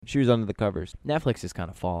She was under the covers. Netflix is kind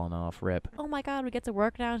of falling off. Rip. Oh my God, we get to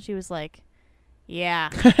work now. And she was like, yeah,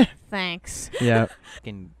 thanks. Yeah.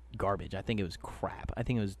 Fucking garbage. I think it was crap. I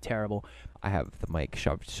think it was terrible. I have the mic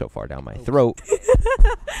shoved so far down my throat.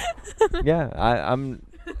 Yeah,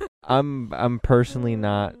 I'm personally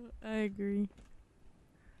not. I agree.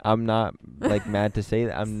 I'm not like mad to say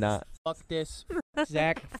that. I'm not. Fuck this.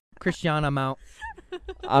 Zach, Christian, I'm out.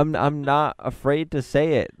 I'm not afraid to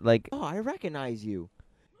say it. Like, Oh, I recognize you.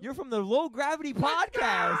 You're from the Low Gravity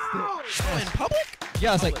Podcast. Oh, in public? Yeah,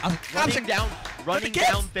 I was like, I'm Running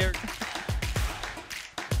down there.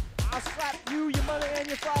 I'll slap you, your mother, and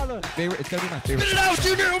your father. favorite. It's gonna be my favorite. Spit it out,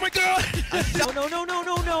 Junior! Oh my God!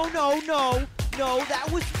 No,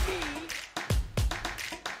 that was me.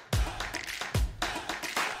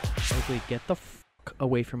 Oakley, get the fuck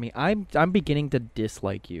away from me. I'm beginning to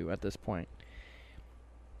dislike you at this point.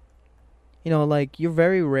 You know, like, you're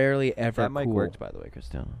very rarely ever that mic cool. works, by the way,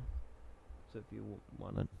 Christiana. So if you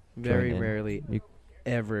want to. Very join in, rarely you-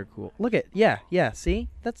 ever cool. Look at, yeah, see?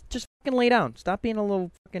 That's just fucking lay down. Stop being a little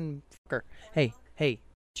fucking fucker. Hey.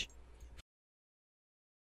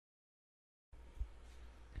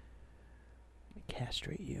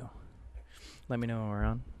 Castrate you. Let me know when we're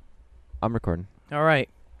on. I'm recording. All right.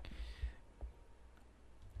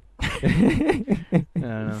 I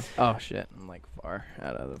don't know. Oh, shit. I'm, like, far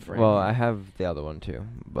out of the frame. Well, here. I have the other one too,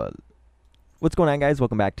 but what's going on, guys?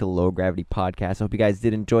 Welcome back to Low Gravity Podcast. I hope you guys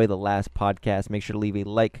did enjoy the last podcast. Make sure to leave a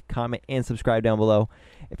like, comment, and subscribe down below.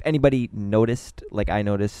 If anybody noticed, like I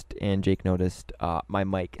noticed and Jake noticed, my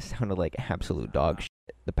mic sounded like absolute dog shit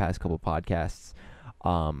the past couple podcasts.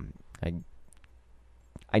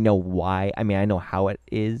 I know why. I mean, I know how it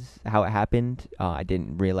happened. I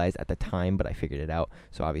didn't realize at the time, but I figured it out.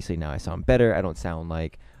 So obviously now I sound better. I don't sound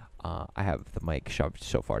like I have the mic shoved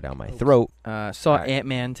so far down my throat. Saw Alright.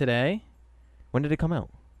 Ant-Man today. When did it come out?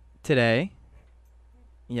 Yep,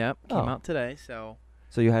 came Oh. out today, so.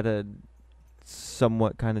 So you had a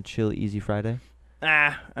somewhat kind of chill, easy Friday?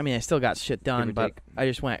 I mean, I still got shit done, or but take. I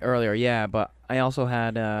just went earlier, yeah, but I also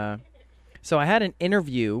had, so I had an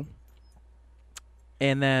interview,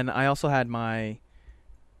 and then I also had I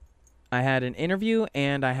had an interview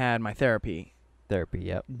and I had my therapy Therapy,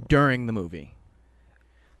 yep. during the movie.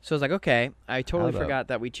 So I was like, okay, I totally How about- forgot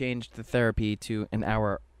that we changed the therapy to an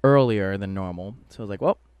hour earlier than normal. So I was like,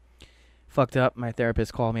 well, fucked up. My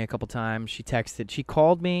therapist called me a couple times. She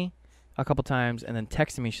called me a couple times and then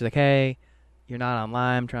texted me. She's like, hey, you're not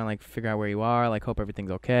online. I'm trying to, like, figure out where you are. Like, hope everything's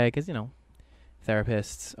okay. Because, you know,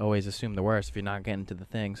 therapists always assume the worst if you're not getting to the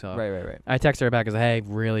thing. So Right. I texted her back as, hey,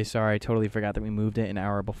 really sorry. Totally forgot that we moved it an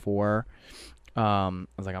hour before. I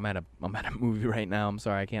was like, I'm at a movie right now. I'm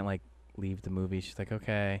sorry. I can't, like, leave the movie. She's like,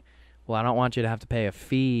 okay. Well, I don't want you to have to pay a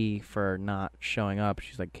fee for not showing up.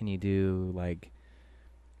 She's like, can you do, like,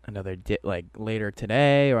 another like later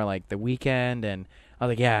today or, like, the weekend? And I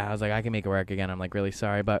was like, yeah. I was like, I can make it work again. I'm like, really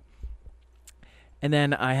sorry. And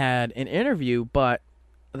then I had an interview, but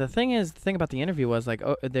the thing about the interview was, like,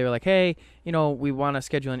 oh, they were like, hey, you know, we want to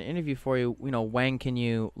schedule an interview for you. You know, when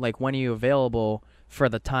are you available for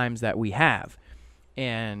the times that we have?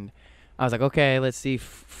 And I was like, okay, let's see.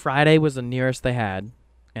 Friday was the nearest they had,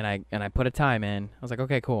 and I put a time in. I was like,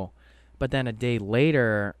 okay, cool. But then a day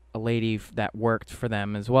later, a lady that worked for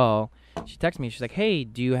them as well, she texted me. She's like, hey,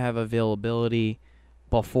 do you have availability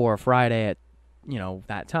before Friday at, you know,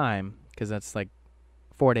 that time? Because that's, like,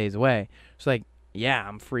 4 days away. She's like, yeah,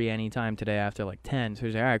 I'm free anytime today after, like, 10. So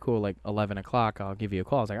she's like, all right, cool, like 11 o'clock, I'll give you a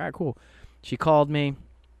call. I was like, all right, cool. She called me,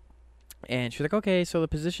 and she was like, okay, so the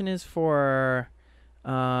position is for,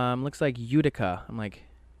 looks like Utica. I'm like,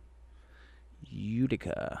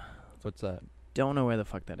 Utica. What's that? Don't know where the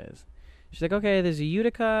fuck that is. She's like, okay, there's a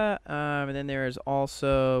Utica, and then there's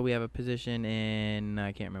also, we have a position in,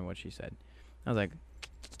 I can't remember what she said. I was like,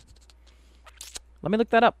 let me look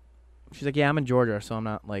that up. She's like, yeah, I'm in Georgia, so I'm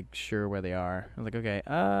not, like, sure where they are. I was like, okay.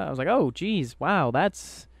 I was like, oh, geez, wow,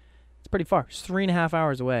 it's pretty far. It's 3.5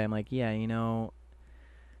 hours away. I'm like, yeah, you know,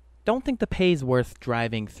 don't think the pay's worth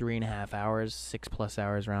driving 3.5 hours, 6+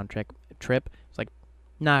 hours round trip. It's like,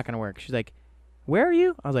 not gonna work. She's like, where are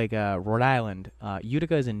you? I was like, Rhode Island.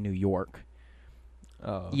 Utica is in New York.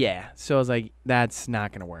 Oh. Yeah. So I was like, that's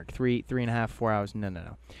not gonna work. 3.5, 4 hours.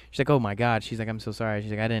 No. She's like, oh my God. She's like, I'm so sorry.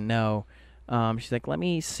 She's like, I didn't know. She's like, let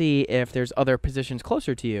me see if there's other positions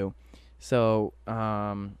closer to you. So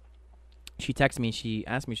she texted me. She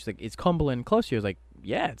asked me, she's like, is Cumberland close to you? I was like,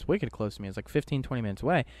 yeah, it's wicked close to me. It's like 15, 20 minutes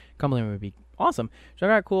away. Cumberland would be awesome. She's like,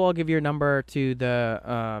 all right, cool. I'll give your number to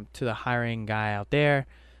the hiring guy out there.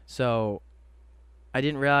 So I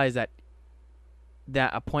didn't realize that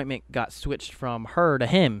appointment got switched from her to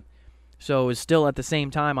him. So it was still at the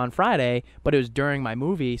same time on Friday, but it was during my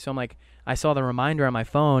movie. So I'm like, I saw the reminder on my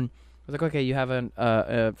phone. I was like, okay, you have a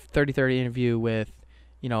 30:30 interview with,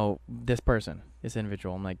 this person, this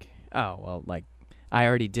individual. I'm like, oh, well, like, I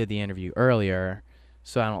already did the interview earlier,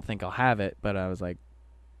 so I don't think I'll have it. But I was like,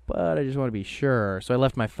 but I just want to be sure. So I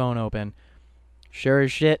left my phone open. Sure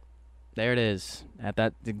as shit, there it is. At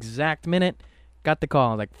that exact minute, got the call.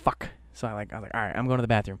 I was like, fuck. So I was like, all right, I'm going to the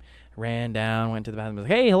bathroom. Ran down, went to the bathroom. I was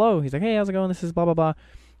like, hey, hello. He's like, hey, how's it going? This is blah, blah, blah.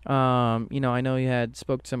 I know you had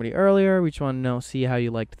spoke to somebody earlier. We just want to see how you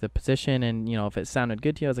liked the position and, if it sounded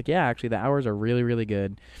good to you. I was like, yeah, actually, the hours are really, really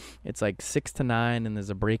good. It's like 6 to 9, and there's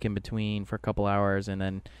a break in between for a couple hours. And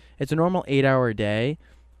then it's a normal 8-hour day,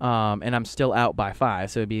 and I'm still out by 5.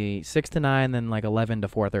 So it'd be 6 to 9, then like 11 to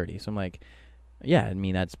 4:30. So I'm like, yeah, I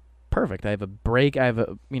mean, that's perfect. I have a break. I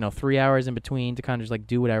have 3 hours in between to kind of just like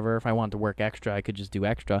do whatever. If I want to work extra, I could just do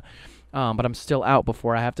extra. But I'm still out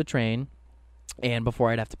before I have to train and before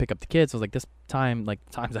I'd have to pick up the kids. So I was like, this time,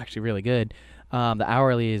 time's actually really good. The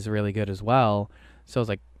hourly is really good as well. So I was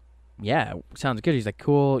like, yeah, sounds good. He's like,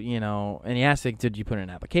 cool, and he asked, like, did you put in an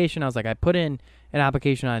application? I was like, I put in an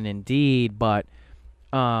application on Indeed, but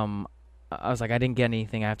I was like, I didn't get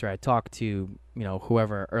anything after I talked to,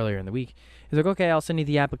 whoever earlier in the week. He's like, okay, I'll send you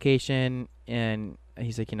the application. And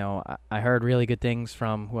he's like, I heard really good things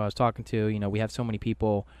from who I was talking to. We have so many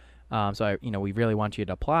people. So we really want you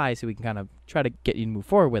to apply so we can kind of try to get you to move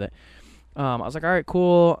forward with it. I was like, all right,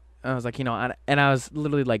 cool. I was like, and I was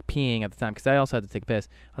literally like peeing at the time because I also had to take a piss.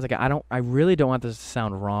 I was like, I really don't want this to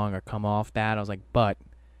sound wrong or come off bad. I was like, but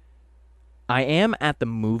I am at the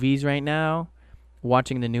movies right now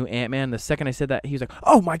watching the new Ant-Man. The second I said that, he was like,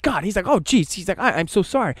 oh my God. He's like, oh geez. He's like, I'm so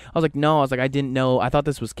sorry. I was like, no. I was like, I didn't know. I thought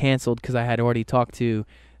this was canceled because I had already talked to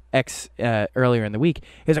X earlier in the week.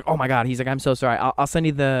 He's like, oh my God. He's like, I'm so sorry. I'll send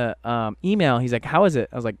you the email. He's like, how is it?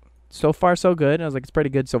 I was like, so far so good. And I was like, it's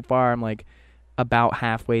pretty good so far. I'm like about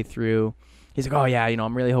halfway through. He's like, oh yeah,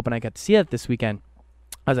 I'm really hoping I get to see it this weekend.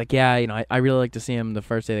 I was like, yeah, I really like to see him the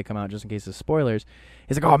first day they come out just in case of spoilers.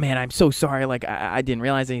 He's like, oh man, I'm so sorry. Like I didn't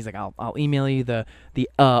realize it. He's like, I'll email you the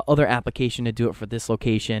other application to do it for this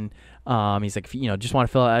location. He's like, if you just want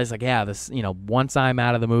to fill it out. I was like, yeah, this, once I'm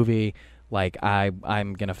out of the movie, like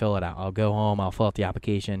I'm gonna fill it out. I'll go home. I'll fill out the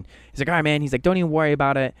application. He's like, all right, man. He's like, don't even worry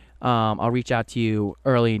about it. I'll reach out to you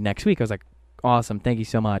early next week. I was like, awesome. Thank you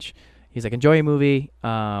so much. He's like, enjoy your movie.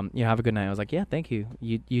 Have a good night. I was like, yeah, thank you.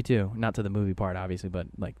 You too. Not to the movie part, obviously, but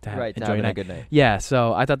like to have enjoy your night. A good night. Yeah.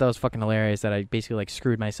 So I thought that was fucking hilarious that I basically like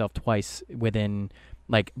screwed myself twice within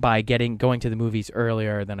like by going to the movies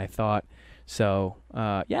earlier than I thought. So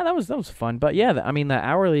yeah, that was fun. But yeah, the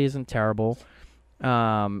hourly isn't terrible. It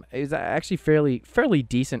was actually fairly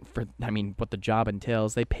decent for what the job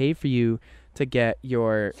entails. They pay for you to get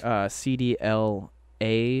your CDLA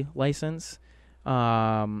license.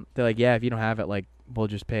 They're like, yeah, if you don't have it, like we'll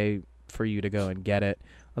just pay for you to go and get it. I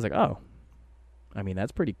was like, oh,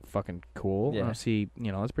 that's pretty fucking cool. Yeah.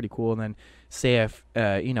 That's pretty cool. And then say if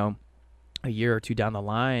a year or two down the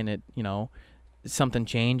line it something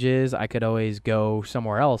changes, I could always go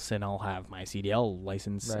somewhere else and I'll have my CDL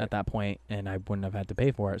license at that point, and I wouldn't have had to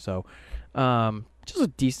pay for it. So,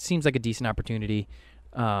 just seems like a decent opportunity.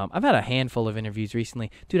 I've had a handful of interviews recently.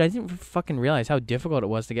 Dude, I didn't fucking realize how difficult it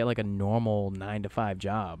was to get like a normal 9-to-5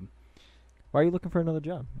 job. Why are you looking for another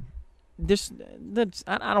job? I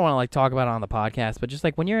don't want to like talk about it on the podcast, but just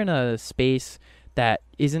like when you're in a space that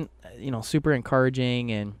isn't super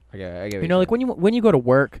encouraging, and I get like when you go to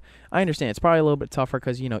work, I understand it's probably a little bit tougher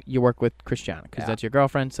because you work with Christiana because that's your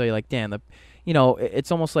girlfriend, so you're like, damn,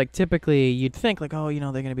 it's almost like typically you'd think like, oh,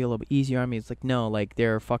 they're gonna be a little bit easier on me. It's like, no, like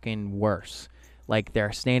they're fucking worse. Like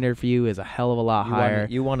their standard for you is a hell of a lot higher.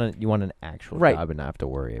 You want an actual job and not have to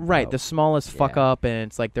worry about the smallest fuck up, and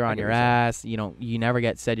it's like they're on your ass. You never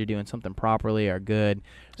get said you're doing something properly or good.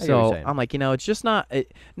 So I'm like, it's just not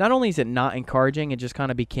only is it not encouraging, it just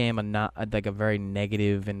kind of became a very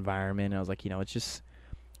negative environment. I was like,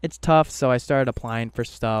 it's tough. So I started applying for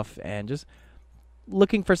stuff and just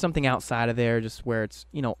looking for something outside of there, just where it's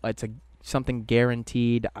it's something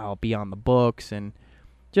guaranteed. I'll be on the books and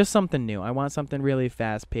just something new. I want something really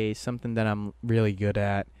fast-paced, something that I'm really good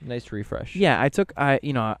at. Nice refresh. Yeah,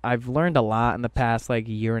 I've learned a lot in the past like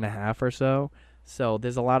year and a half or so. So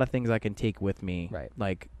there's a lot of things I can take with me. Right.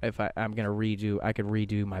 Like if I'm gonna I could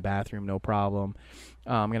redo my bathroom, no problem.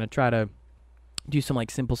 I'm gonna try to do some like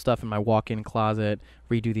simple stuff in my walk-in closet,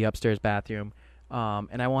 redo the upstairs bathroom.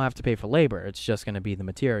 And I won't have to pay for labor. It's just going to be the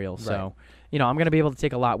material. Right. So, I'm going to be able to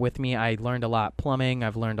take a lot with me. I learned a lot plumbing.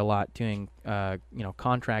 I've learned a lot doing,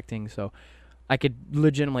 contracting. So I could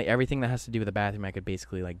legitimately everything that has to do with the bathroom I could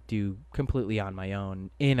basically like do completely on my own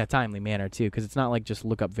in a timely manner too, because it's not like just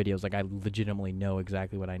look up videos. Like I legitimately know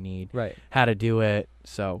exactly what I need, Right. how to do it.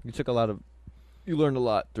 So You learned a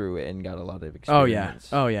lot through it and got a lot of oh yeah,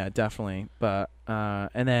 experience. definitely. But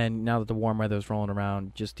and then now that the warm weather's rolling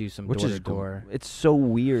around, just do some Which door is to door. It's so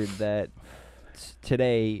weird that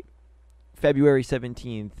today, February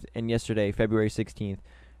 17th, and yesterday, February 16th,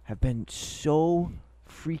 have been so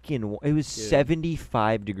freaking. It was Dude.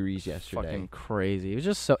 75 degrees yesterday. Fucking crazy. It was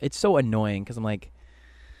just it's so annoying because I'm like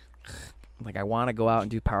I want to go out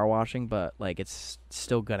and do power washing, but like it's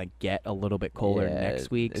still gonna get a little bit colder Yeah,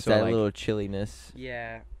 next week. It's so that like, little chilliness.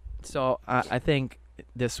 yeah. So I think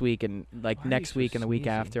this week and like Why are you next so week and the week sneezy?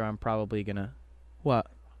 after, I'm probably gonna what?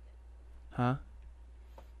 Huh?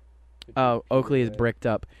 Oh, Oakley is bricked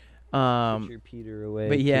up. Put your Peter away.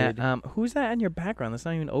 But yeah, kid. who's that in your background? That's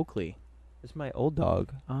not even Oakley. It's my old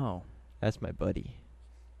dog. Oh. That's my buddy.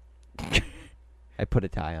 I put a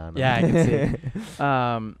tie on him. Yeah, I can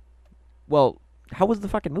see. Well, how was the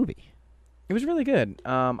fucking movie? It was really good.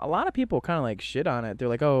 A lot of people kind of like shit on it. They're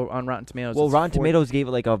like, "Oh, on Rotten Tomatoes." Well, it's Rotten 40 Tomatoes gave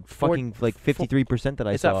it like a fucking like 53% that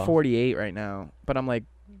I It's saw. at 48 right now. But I'm like,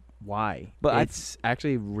 why? But it's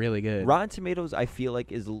actually really good. Rotten Tomatoes, I feel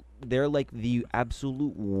like they're like the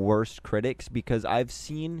absolute worst critics because I've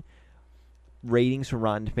seen ratings from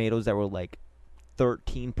Rotten Tomatoes that were like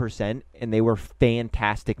 13%, and they were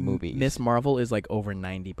fantastic movies. Miss Marvel is like over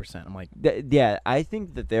 90%. I'm like, Yeah, I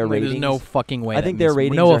think that their I'm like, ratings. there's no fucking way. I that think their Miss-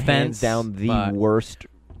 ratings no are offense, hands down the but worst.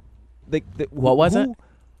 Like What was it?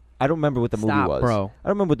 I don't remember what the movie Stop, was, bro. I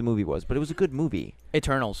don't remember what the movie was, but it was a good movie.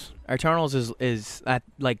 Eternals. Eternals is at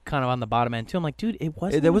like kind of on the bottom end too. I'm like, dude, it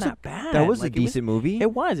wasn't That was that bad. That was like, a decent movie.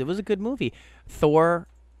 It was a good movie. Thor,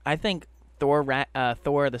 I think Thor,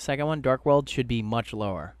 the second one, Dark World, should be much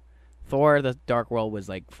lower. Thor, the Dark World was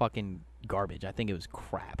like fucking garbage. I think it was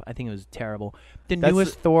crap. I think it was terrible. The That's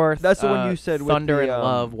newest Thor, that's the one you said with Thunder the, and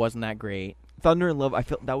Love, um, wasn't that great. Thunder and Love, I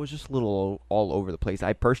felt that was just a little all over the place.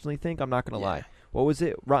 I personally think, I'm not gonna lie. What was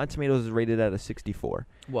it? Rotten Tomatoes is rated at a 64.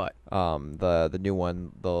 What? The new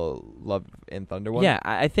one, the Love and Thunder one. Yeah,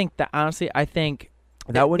 I think that honestly, I think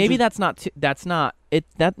That one maybe just- that's not that's not it.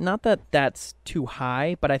 Not that that's too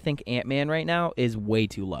high, but I think Ant-Man right now is way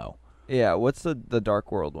too low. Yeah. What's the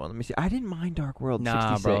Dark World one? Let me see. I didn't mind Dark World.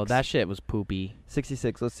 Nah, 66. bro, that shit was poopy.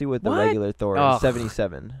 66. Let's see what the What? regular Thor is. Ugh.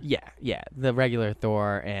 77. Yeah, the regular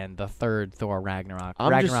Thor and the third Thor Ragnarok.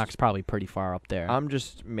 I'm Ragnarok's just- probably pretty far up there. I'm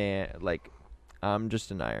just I'm just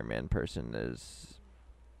an Iron Man person.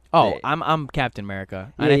 oh, they- I'm Captain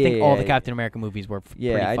America, Yeah, and I think yeah, all yeah. the Captain America movies were pretty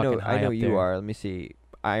Yeah, I fucking know. high I know up you there. are. Let me see.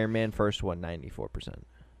 Iron Man first one, 94%.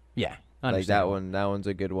 Yeah, Like that understandable. one. That one's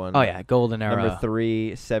a good one. Oh yeah, golden era. Number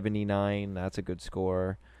 3, 79. That's a good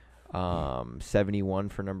score. 71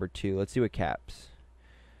 for number 2. Let's see what Caps.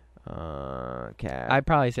 Cap. I'd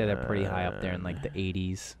probably say they're pretty high up there in like the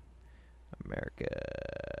 80s.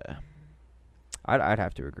 America. I'd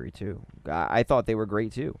have to agree too. I thought they were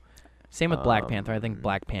great too. Same with Black Panther. I think Um,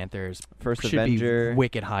 Black Panther's First should Avenger. be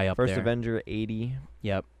wicked high up First there. Avenger 80.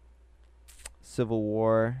 Yep. Civil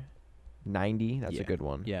War 90. That's Yeah. a good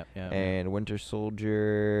one. Yeah. Yeah. And Winter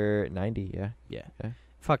Soldier 90. Yeah. yeah. okay.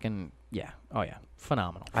 Fucking yeah. Oh yeah.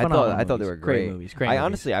 Phenomenal. I thought Phenomenal they movies. were great. movies. Great I movies.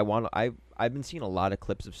 honestly I've been seeing a lot of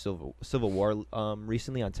clips of Civil War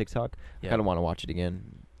recently on TikTok. I Yeah. kind of want to watch it again.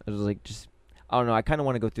 I was like just I don't know. I kind of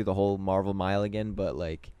want to go through the whole Marvel mile again, but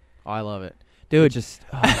like Oh, I love it, it dude. just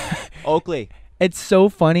Oakley. It's so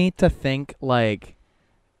funny to think like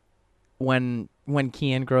when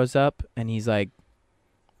Kian grows up and he's like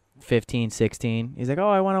 15, 16, he's like, "Oh,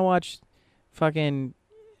 I want to watch fucking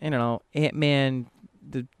I don't know, Ant-Man,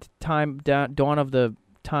 the Dawn of the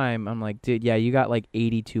Time." I'm like, "Dude, yeah, you got like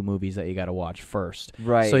 82 movies that you got to watch first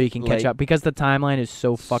Right. so you can catch like, up because the timeline is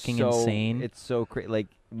so fucking so- insane." It's so crazy. Like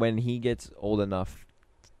when he gets old enough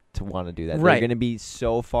to want to do that, Right. they're gonna be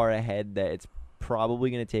so far ahead that it's probably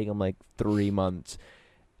gonna take him like 3 months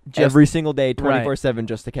Just- every single day, 24/7,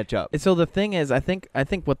 just to catch up. So the thing is, I think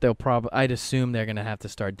what they'll I'd assume they're gonna have to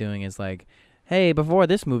start doing is like, hey, before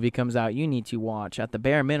this movie comes out, you need to watch at the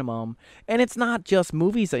bare minimum. And it's not just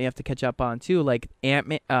movies that you have to catch up on too. Like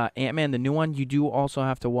Ant-Man, the new one, you do also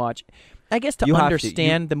have to watch. I guess to You have to.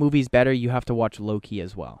 understand the movies better, you have to watch Loki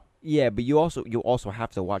as well. Yeah, but you also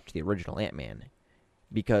have to watch the original Ant-Man,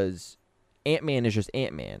 because Ant-Man is just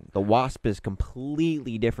Ant-Man. The Wasp is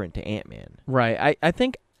completely different to Ant-Man. Right. I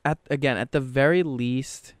think at the very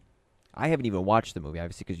least. I haven't even watched the movie,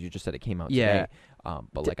 obviously, because you just said it came out Yeah. today.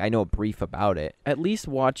 But like I know a brief about it. At least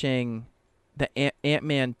watching the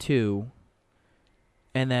Ant-Man 2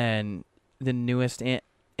 and then the newest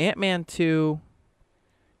Ant-Man 2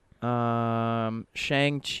 Shang-Chi.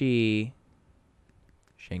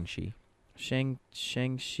 Shang-Chi.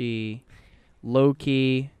 Shang-Chi.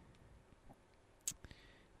 Loki.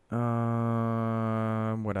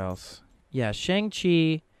 What else? Yeah,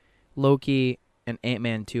 Shang-Chi, Loki, and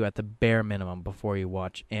Ant-Man 2 at the bare minimum before you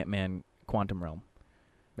watch Ant-Man Quantum Realm.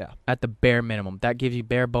 Yeah. At the bare minimum. That gives you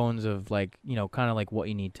bare bones of, like, you know, kind of like what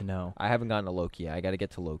you need to know. I haven't gotten to Loki yet. I got to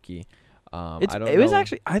get to Loki. It was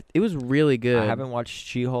actually, it was really good. I haven't watched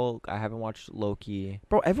She-Hulk. I haven't watched Loki.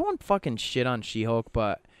 Bro, everyone fucking shit on She-Hulk,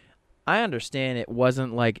 but I understand it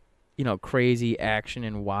wasn't, like, you know, crazy action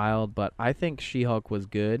and wild, but I think She-Hulk was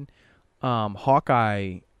good.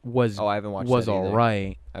 Hawkeye was I haven't watched was that either. all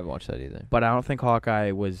right, I haven't watched that either. but I don't think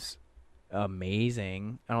Hawkeye was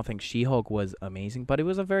amazing. I don't think She-Hulk was amazing, but it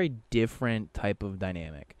was a very different type of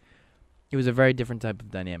dynamic. It was a very different type of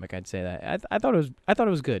dynamic. I'd say that. I thought it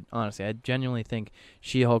was good. Honestly, I genuinely think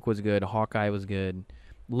She-Hulk was good. Hawkeye was good.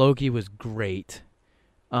 Loki was great.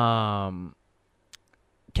 The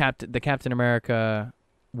Captain America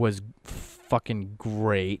was fucking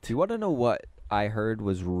great. Do you want to know what I heard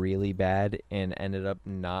was really bad and ended up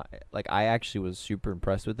not... Like, I actually was super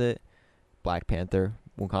impressed with it. Black Panther,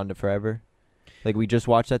 Wakanda Forever. Like, we just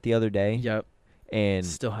watched that the other day. Yep. And...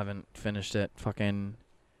 Still haven't finished it. Fucking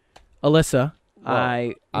Alyssa.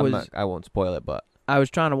 Well, I won't spoil it, but... I was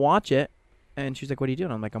trying to watch it, and she's like, "What are you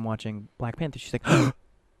doing?" I'm like, "I'm watching Black Panther." She's like,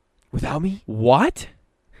 Without me? "What?"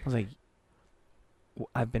 I was like,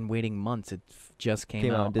 "I've been waiting months. It just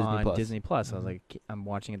came out on Disney Plus." I was like, "I'm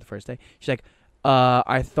watching it the first day." She's like,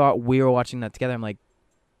 I thought we were watching that together." I'm like,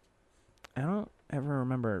 I don't ever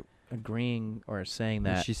remember agreeing or saying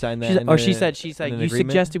that. She signed that She's like, "You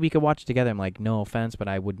suggested we could watch it together." I'm like, "No offense, but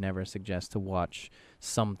I would never suggest to watch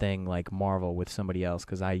something like Marvel with somebody else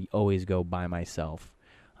because I always go by myself."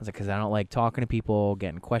 I was like, "Because I don't like talking to people,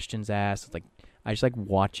 getting questions asked. It's like, I just like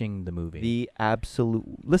watching the movie." The absolute...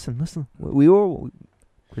 Listen. We were...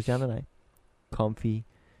 Christiana and I, comfy,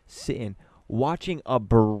 sitting, watching a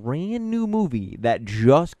brand new movie that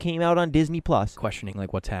just came out on Disney Plus. Questioning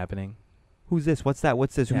like what's happening. Who's this? What's that?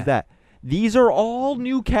 What's this? Yeah. Who's that? These are all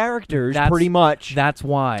new characters, That's- pretty much. That's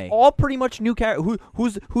why. All pretty much new characters.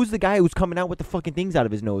 Who's the guy who's coming out with the fucking things out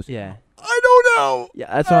of his nose? Yeah. I don't know.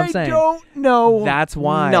 Yeah, that's what I'm saying. I don't know. That's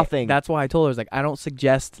why. Nothing. That's why I told her, I was like, I don't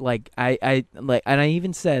suggest, like, I like, and I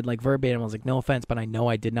even said, like, verbatim, I was like, no offense, but I know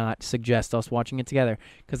I did not suggest us watching it together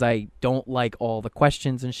because I don't like all the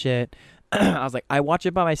questions and shit. I was like, I watch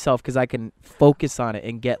it by myself because I can focus on it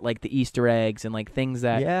and get, like, the Easter eggs and, like, things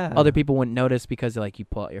that other people wouldn't notice because, like, you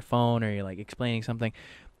pull out your phone or you're, like, explaining something.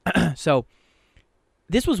 So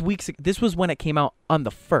this was when it came out on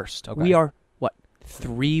the 1st. Okay. We are,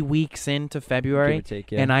 3 weeks into February, Give or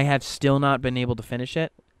take, yeah. and I have still not been able to finish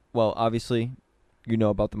it. Well, obviously, you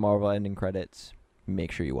know about the Marvel ending credits.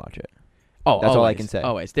 Make sure you watch it. Oh, That's all I always, can say.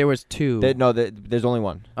 Always. There was 2. There's only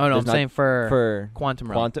one. Oh, no, There's I'm not- saying for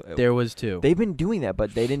Quantum Realm. There was 2. They've been doing that,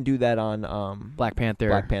 but they didn't do that on Black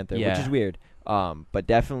Panther. which is weird. But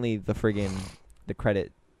definitely the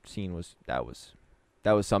credit scene was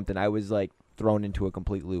something. I was like thrown into a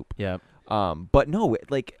complete loop. Yeah. But no,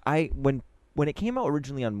 like when it came out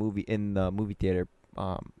originally in the movie theater,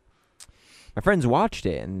 my friends watched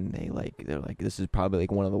it and they're like this is probably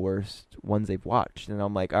like one of the worst ones they've watched, and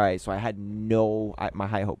I'm like, all right, so I had my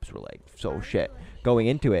high hopes were like so shit going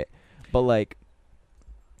into it, but like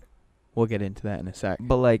We'll get into that in a sec.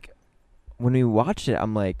 but like when we watched it,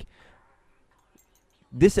 I'm like,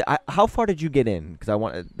 how far did you get in?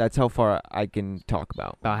 Because that's how far I can talk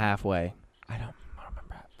about. About halfway. I don't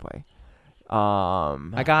remember halfway.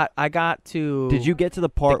 I got to Did you get to the the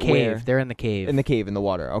part cave. where They're in the cave. in the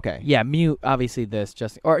water? Okay. Yeah, mute obviously this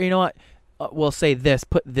just or you know what? We'll say this,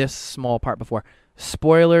 put this small part before.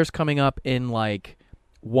 Spoilers coming up in like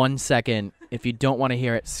 1 second. If you don't want to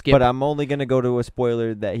hear it, skip. But I'm only gonna go to a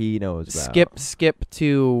spoiler that he knows about. Skip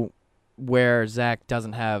to where Zach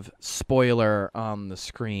doesn't have spoiler on the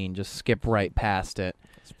screen. Just skip right past it.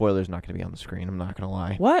 Spoiler's not gonna be on the screen. I'm not gonna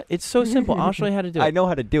lie. What? It's so simple. I'll show you how to do it. I know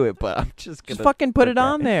how to do it, but I'm just gonna Just fucking put it that.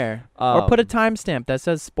 on there, or put a timestamp that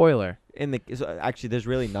says spoiler. Actually, there's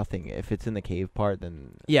really nothing. If it's in the cave part,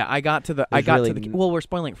 then Yeah, I got to the. There's Well, we're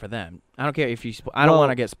spoiling it for them. I don't care if you. I don't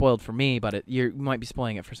want to get spoiled for me, but you might be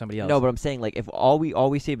spoiling it for somebody else. no. But I'm saying like if all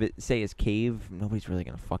we say is cave, nobody's really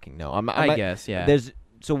gonna fucking know. I guess yeah.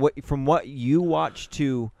 From what you watched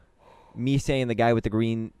to me saying the guy with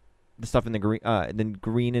the stuff in the green, then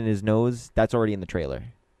green in his nose, that's already in the trailer.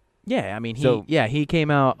 Yeah, I mean he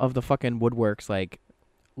came out of the fucking woodworks like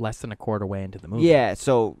less than a quarter way into the movie. Yeah.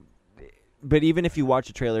 So, but even if you watch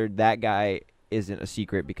the trailer, that guy isn't a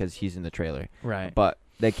secret because he's in the trailer. Right. But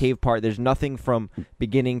The cave part. There's nothing from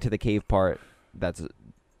beginning to the cave part that's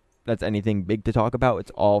anything big to talk about.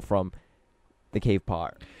 It's all from the cave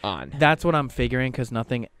part on. That's what I'm figuring because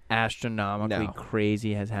nothing astronomically No.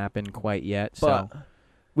 crazy has happened quite yet. But So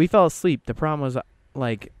we fell asleep. The problem was,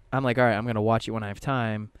 like, I'm like, all right, I'm going to watch it when I have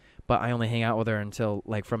time. But I only hang out with her until,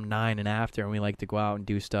 like, from 9 and after. And we like to go out and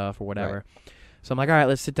do stuff or whatever. So I'm like, all right,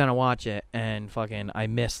 let's sit down and watch it. And fucking I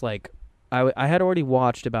missed, like, I had already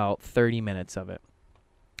watched about 30 minutes of it.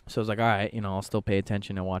 So I was like, all right, I'll still pay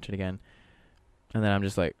attention and watch it again. And then I'm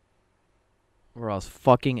just like, bro, I was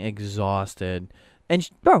fucking exhausted. And,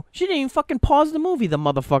 she didn't even fucking pause the movie, the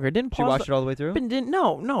motherfucker. Didn't she pause watched it all the way through?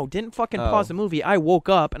 Didn't fucking Oh. pause the movie. I woke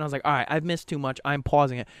up and I was like, all right, I've missed too much. I'm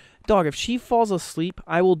pausing it. Dog, if she falls asleep,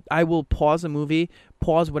 I will pause the movie,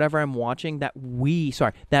 pause whatever I'm watching that we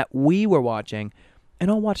were watching, and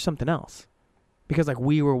I'll watch something else. Because, like,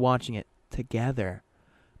 we were watching it together.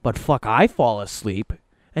 But fuck, I fall asleep.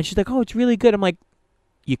 And she's like, oh, it's really good. I'm like,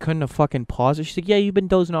 you couldn't have fucking paused it? She's like, yeah, you've been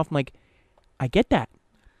dozing off. I'm like, I get that.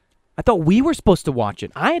 I thought we were supposed to watch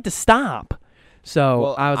it. I had to stop. So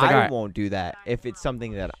Well, I was like, all right. won't do that if it's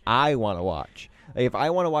something that I want to watch. Like, if I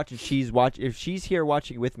want to watch and if she's here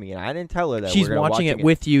watching with me, and I didn't tell her that She's we're gonna watching it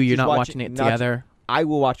with you. You're she's not watching- watching it not- together. I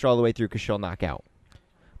will watch it all the way through because she'll knock out.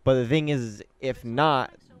 But the thing is, if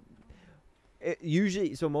not,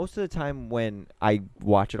 usually, so most of the time when I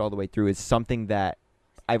watch it all the way through, it's something that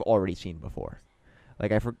I've already seen before.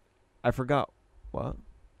 Like, I forgot what?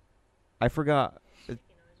 I forgot.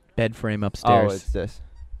 Bed frame Oh, upstairs. it's this.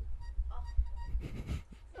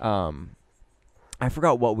 I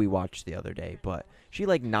forgot what we watched the other day, but she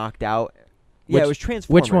like knocked out. Yeah, it was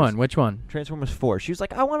Transformers. Which one? Transformers 4. She was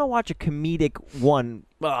like, I want to watch a comedic one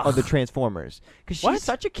of the Transformers because What? she's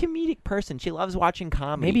such a comedic person. She loves watching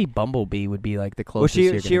comedy. Maybe Bumblebee would be like the Well, closest.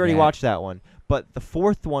 you're she gonna already get. watched that one, but the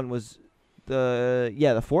fourth one was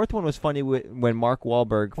the fourth one was funny when Mark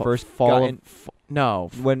Wahlberg What, first Fall got of- in, No.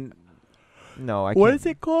 when. No, I. What can't. is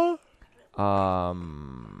it called?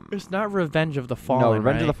 It's not Revenge of the Fallen. No,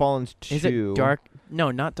 Revenge of the right? Fallen's 2. Is it Dark? No,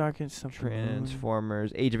 not Dark. It's something.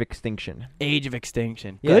 Transformers: Age of Extinction. Age of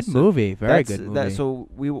Extinction. Yeah, Good so movie. Very That's- good movie.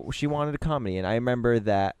 So she wanted a comedy, and I remember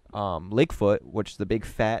that Lightfoot, which is the big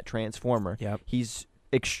fat Transformer, Yep. he's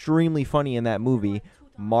extremely funny in that movie.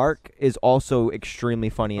 Mark is also extremely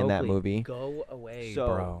funny in that Oakley, movie. Go away, So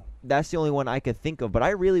bro. that's the only one I could think of. But I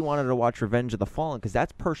really wanted to watch Revenge of the Fallen because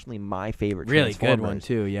that's personally my favorite. Really Transformers. good one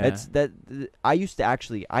too. Yeah. That's that. I used to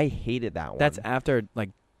actually. I hated that one. That's after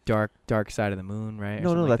like Dark Side of the Moon, right? Or no,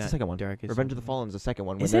 something like that's the that. second one. Dark is Revenge of the something. Fallen is the second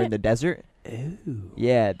one when Is they're it? in the desert. Ooh.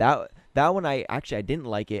 Yeah, that one I didn't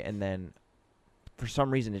like it, and then for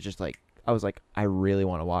some reason it's just like I was like I really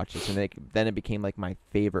want to watch this, and then it became like my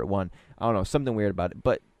favorite one. I don't know, something weird about it.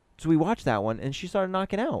 But so we watched that one, and she started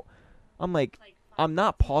knocking out. I'm like, I'm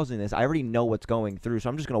not pausing this. I already know what's going through, so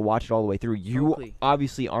I'm just gonna watch it all the way through. You Oakley.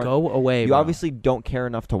 obviously aren't. Go away. You bro. obviously don't care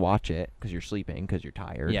enough to watch it because you're sleeping because you're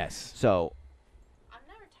tired. Yes. So I'm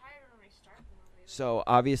never tired when we start the movie. so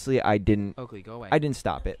obviously I didn't. Oakley, go away. I didn't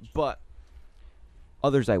stop it, but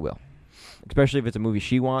others I will. Especially if it's a movie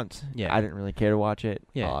she wants. Yeah. I didn't really care to watch it.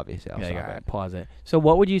 Yeah. Obviously, I'll Yeah, stop all right, it. pause it. So,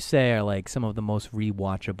 what would you say are like some of the most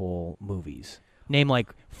rewatchable movies? Name like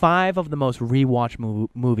 5 of the most rewatch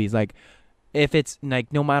movies. Like, if it's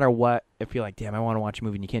like no matter what, if you're like, damn, I want to watch a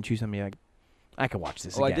movie and you can't choose something, you're like, I could watch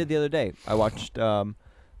this Oh, again. I did the other day. I watched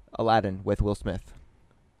Aladdin with Will Smith.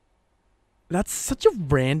 That's such a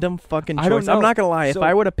random fucking choice. I don't know. I'm not gonna lie. So- if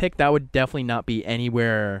I would have picked, that would definitely not be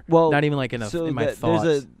anywhere. Well, not even like in my thoughts.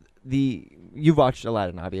 There's you've watched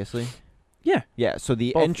Aladdin, obviously. Yeah. Yeah. So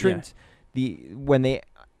the Both, entrance, when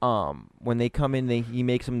they come in, he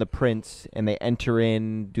makes them the prince, and they enter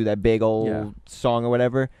in, do that big old Yeah. song or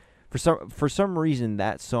whatever. For some reason,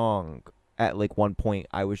 that song at like one point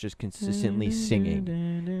I was just consistently singing.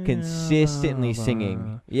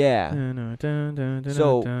 Yeah.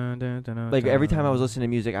 So, like every time I was listening to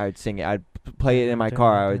music, I would sing it. I'd play it in my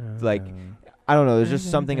car. I would like, I don't know. There's just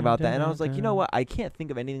something about that, and I was like, you know what? I can't think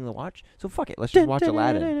of anything to watch, so fuck it. Let's just watch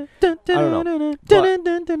Aladdin. I don't know.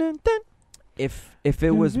 If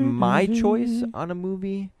it was my choice on a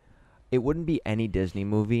movie, it wouldn't be any Disney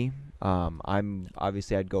movie.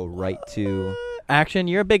 I'd go right to. Action.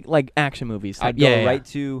 You're a big like action movies. I'd go right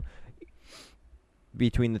to.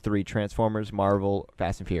 Between the 3, Transformers, Marvel,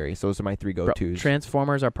 Fast and Furious. Those are my 3 Bro, go-tos.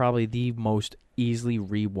 Transformers are probably the most easily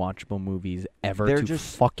rewatchable movies ever They're to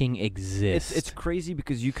just- fucking exist. It's crazy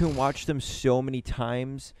because you can watch them so many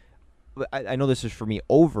times. But I know this is for me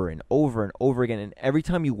over and over and over again, and every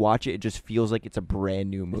time you watch it, it just feels like it's a brand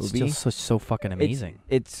new movie. It's just so fucking amazing.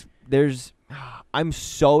 I'm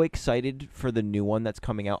so excited for the new one that's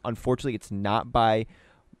coming out. Unfortunately, it's not by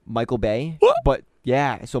Michael Bay. What? But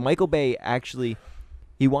yeah, so Michael Bay actually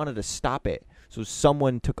he wanted to stop it. So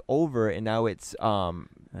someone took over, and now it's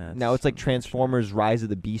now it's like Transformers: Rise of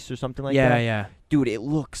the Beast or something like that. Yeah. Dude, it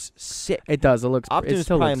looks sick. It does. It looks. it Optimus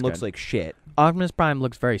still Prime looks looks good. like shit. Optimus Prime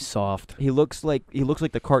looks very soft. He looks like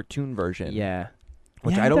the cartoon version. Yeah.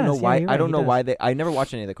 Which Yeah, I he don't know does. Yeah, why. you're I right, don't he know does. why they. I never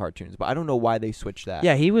watched any of the cartoons, but I don't know why they switched that.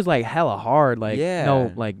 Yeah, he was like hella hard, like Yeah.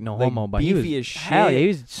 no Like, homo, but he was beefy as hell yeah, shit, he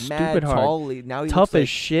was mad stupid hard, tall. Now he tough looks as like,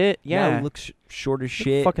 shit. Now Yeah, he looks short as Like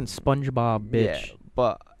shit. fucking SpongeBob bitch. Yeah,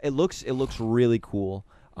 but it looks really cool.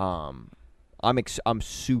 I'm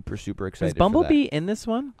super excited. Is Bumblebee in this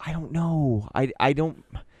one, For that. I don't know. I don't.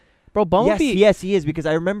 bro? Bumblebee, Yes, he is because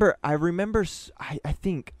I remember. I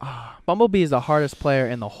think. Bumblebee is the hardest player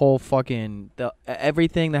in the whole fucking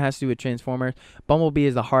everything that has to do with Transformers. Bumblebee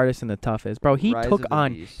is the hardest and the toughest, bro. He Rise took of the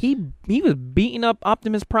on. Beast. He was beating up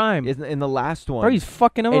Optimus Prime, in the last one. bro. He's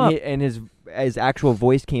fucking him up. and his actual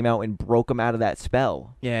voice came out and broke him out of that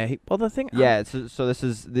spell. Yeah. Well, the thing. Yeah, so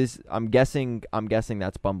this. I'm guessing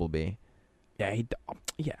that's Bumblebee. Yeah.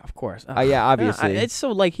 Yeah. Of course. Yeah, obviously. It's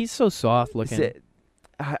so like he's so soft looking.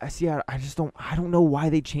 I see. I just don't. I don't know why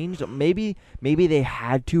they changed them. Maybe they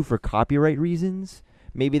had to for copyright reasons.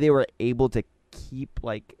 Maybe they were able to keep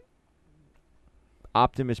like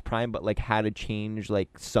Optimus Prime, but like had to change like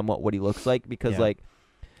somewhat what he looks like because Yeah. like,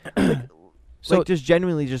 So- like just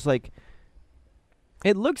genuinely just like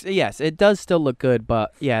It looks. Yes, it does still look good,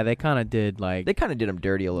 but yeah, they kind of did like they kind of did him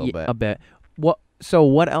dirty a little bit. a bit. What? So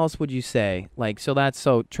what else would you say? Like, so that's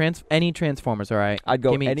any Transformers, all right? I'd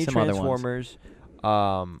go Give me any some other ones.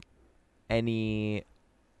 Transformers, any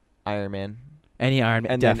Iron Man, Any Iron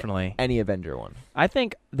Man, and then definitely. any Avenger one. I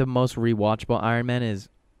think the most rewatchable Iron Man is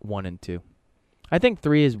 1 and 2. I think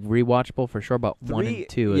 3 is rewatchable for sure, but 1 and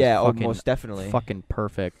 2 is fucking, most definitely. fucking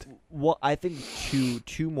perfect. Well, I think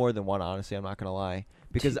two more than one. Honestly, I'm not gonna lie,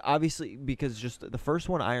 because because just the first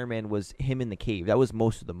one, Iron Man, was him in the cave. That was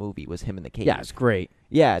most of the movie. Was him in the cave. Yeah, it's great.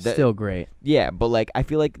 Yeah, Still great. yeah, but like I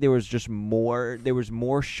feel like there was just more. There was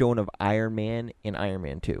more shown of Iron Man in Iron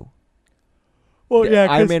Man 2. Well,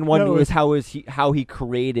 Iron Man 1 was how he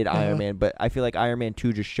created Iron Man, but I feel like Iron Man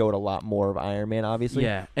 2 just showed a lot more of Iron Man. Obviously,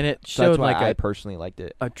 Yeah, and it So that's showed why like I personally liked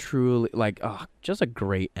it. a truly just a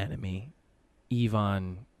great enemy.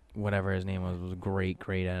 Yvonne, whatever his name was a great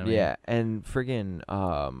enemy. Yeah, and friggin'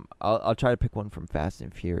 I'll try to pick one from Fast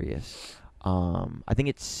and Furious. I think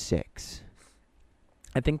it's 6.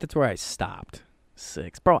 I think that's where I stopped.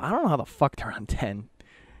 6, bro. I don't know how the fuck they're on 10.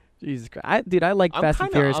 Jesus Christ, I like Fast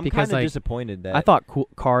and Furious I'm because kinda like disappointed that I thought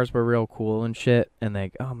cars were real cool and shit, and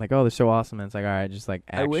like I'm like, oh, they're so awesome. And it's like, all right, just like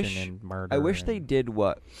action and murder. I wish they and- did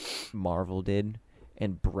what Marvel did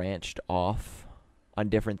and branched off on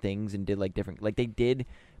different things and did like different they did,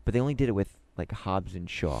 but they only did it with like Hobbs and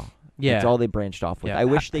Shaw. Yeah, That's all they branched off with. yeah. I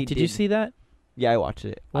wish they did. You see that? Yeah, I watched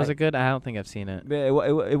it. Was it good? I don't think I've seen it.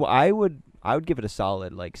 I would give it a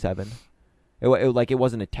solid like 7. It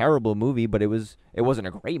wasn't a terrible movie, but it wasn't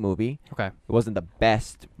a great movie. Okay. It wasn't the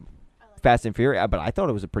best Fast and Furious, but I thought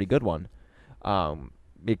it was a pretty good one.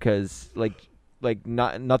 Because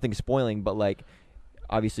nothing spoiling, but like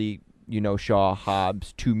obviously Shaw,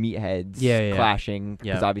 Hobbs, two meatheads Yeah. clashing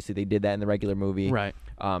because Yeah. obviously they did that in the regular movie. Right.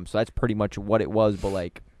 So that's pretty much what it was, but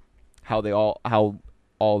like how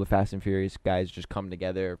all the Fast and Furious guys just come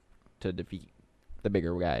together to defeat the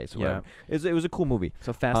bigger guys. Yeah. It was a cool movie.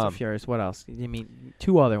 So Fast and Um, Furious. What else? You mean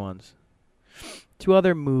 2 other ones? 2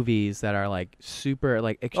 other movies that are like super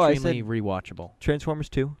like Oh, I extremely said- rewatchable. Transformers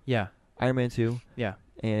 2, Yeah. Iron Man 2, Yeah.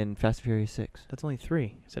 and Fast and Furious 6. That's only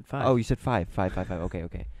 3. I said 5. Oh, you said 5. 5. Okay.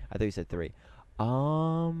 I thought you said 3.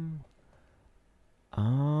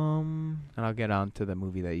 And I'll get on to the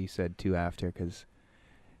movie that you said 2 after, because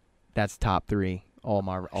that's top 3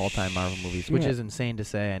 all-time Marvel movies, which Shit. is insane to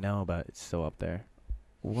say, I know, but it's still up there.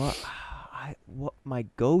 What my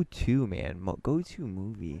go-to, man? My go-to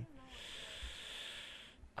movie.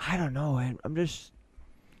 I don't know. I'm just.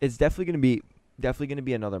 It's definitely gonna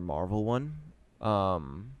be another Marvel one.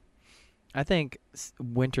 I think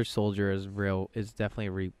Winter Soldier is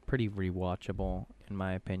definitely pretty rewatchable in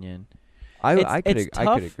my opinion. I could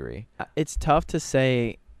tough. agree. It's tough to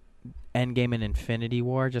say Endgame and Infinity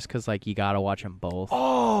War just because like you gotta watch them both.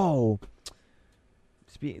 Oh.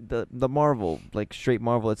 The Marvel, like straight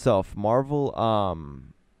Marvel itself. Marvel.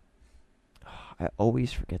 I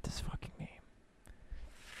always forget this fucking name.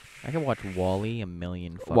 I can watch Wall-E a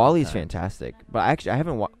million fucking Wall-E's times. fantastic, but actually I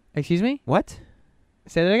haven't watched. Excuse me? What?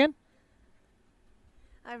 Say that again?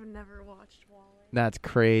 I've never watched Wall-E. That's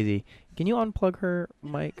crazy. Can you unplug her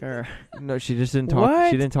mic or No, she just didn't talk.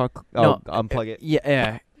 What? She didn't talk. Oh, No, unplug it.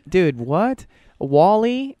 Yeah, dude, what?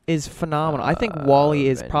 Wall-E is phenomenal. I think Wall-E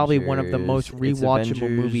is probably one of the most Avengers. It's rewatchable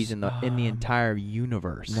Avengers, movies in the entire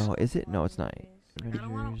universe. No, is it? No, it's not. I Avengers.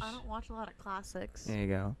 don't watch a lot of classics. There you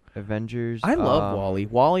go. Avengers. I love Wall-E.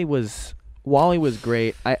 Wall-E was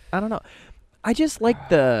great. I don't know. I just like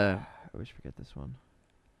the. I always forget this one.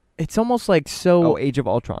 It's almost like so Oh, Age of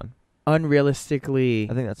Ultron.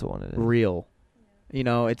 unrealistically I think that's the one it is. real. You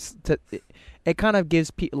know, it kind of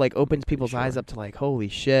gives opens people's sure. eyes up to like, holy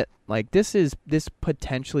shit, like this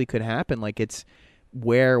potentially could happen. Like it's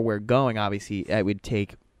where we're going. Obviously, it would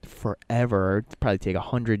take forever. It'd probably take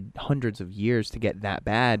hundreds of years to get that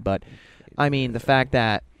bad. But I mean, the fact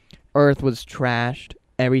that Earth was trashed,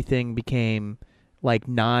 everything became like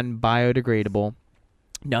non-biodegradable.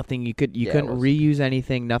 Nothing you couldn't reuse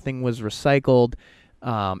anything. Nothing was recycled.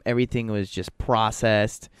 Everything was just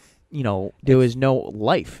processed. You know, there was no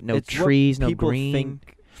life, no It's what trees, no people green.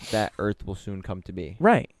 think that Earth will soon come to be.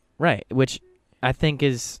 Right. Which I think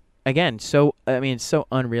is again so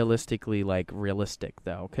unrealistically like realistic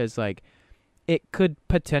though, because like it could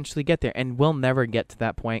potentially get there, and we'll never get to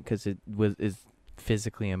that point because is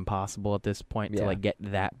physically impossible at this point to Yeah. like get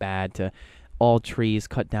that bad, to all trees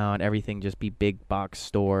cut down, everything just be big box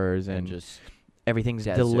stores And and just everything's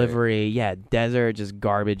desert. delivery. Yeah, desert, just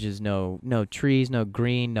garbage. Is no trees, no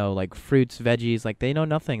green, no like fruits, veggies. Like they know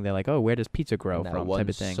nothing. They're like, oh, where does pizza grow that from? one Type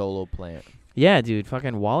of thing. solo plant. Yeah, dude,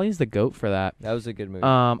 fucking Wally's the goat for that. That was a good movie.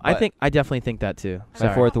 I definitely think that too. My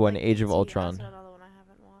Sorry. fourth one, Age of Ultron. That's another one I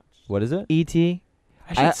haven't watched. What is it? E.T.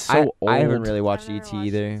 That shit's so old. I haven't really watched I've never E.T. watched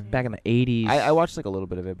either. E.T. Back in the 80s. I watched like a little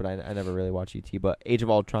bit of it, but I never really watched E.T. But Age of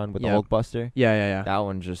Ultron with Yeah. the Hulkbuster. yeah. That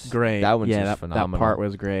one just Great. That one's yeah, just that phenomenal. part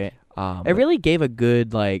was great. It It really gave a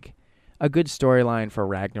good storyline for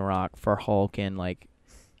Ragnarok, for Hulk, and like,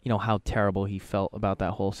 you know, how terrible he felt about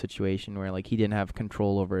that whole situation where like he didn't have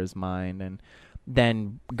control over his mind, and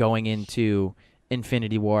then going into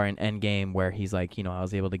Infinity War and Endgame where he's like, you know, I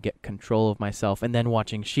was able to get control of myself, and then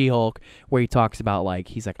watching She-Hulk where he talks about like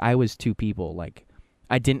he's like, I was two people, like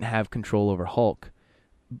I didn't have control over Hulk,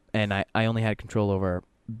 and I only had control over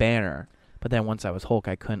Banner, but then once I was Hulk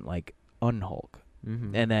I couldn't like unhulk.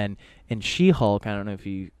 Mm-hmm. And then in She-Hulk, I don't know if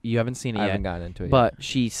you haven't seen it I yet, haven't gotten into it but yet.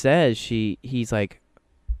 she says he's like,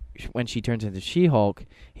 when she turns into She-Hulk,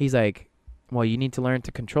 he's like, well, you need to learn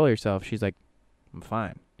to control yourself. She's like, I'm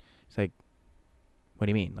fine. He's like, what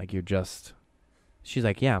do you mean? Like, you're just... She's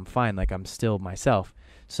like, yeah, I'm fine. Like, I'm still myself.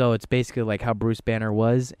 So it's basically like how Bruce Banner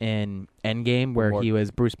was in Endgame, where he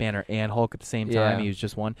was Bruce Banner and Hulk at the same time. Yeah. He was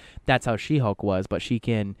just one. That's how She-Hulk was, but she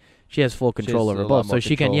has full control has over a lot both. So more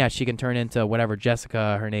she control. she can turn into whatever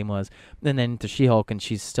Jessica, her name was, and then into She-Hulk, and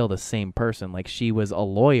she's still the same person. Like, she was a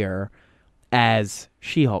lawyer as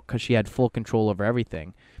She-Hulk because she had full control over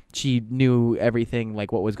everything. She knew everything,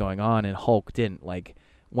 like what was going on, and Hulk didn't. Like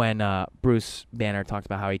when Bruce Banner talked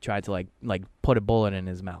about how he tried to like put a bullet in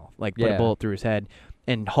his mouth, like put a Yeah. bullet through his head,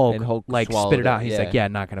 and Hulk like swallowed spit it out. He's yeah. like, yeah,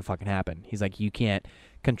 not gonna fucking happen. He's like, you can't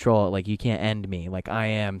control it. Like, you can't end me. Like, I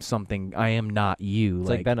am something. I am not you. It's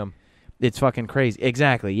like Venom. It's fucking crazy.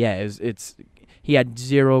 Exactly. Yeah. It's he had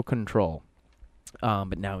zero control,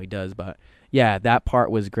 but now he does. But yeah, that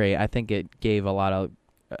part was great. I think it gave a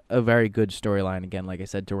very good storyline again, like I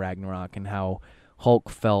said, to Ragnarok, and how Hulk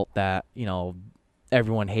felt that, you know,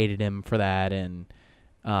 everyone hated him for that, and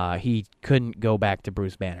he couldn't go back to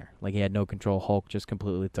Bruce Banner. Like, he had no control. Hulk just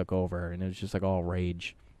completely took over, and it was just like all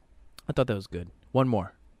rage. I thought that was good. One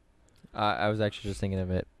more. I was actually just thinking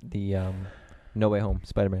of it. The No Way Home,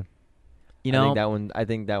 Spider-Man. You know, I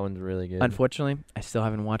think that one's really good. unfortunately, I still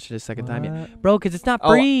haven't watched it a second time yet, What? bro, because it's not Oh,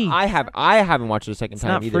 free. I haven't watched it a second It's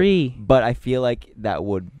time not either. free. But I feel like that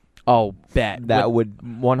would Oh, bet. that would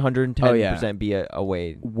 110% Oh, yeah. be a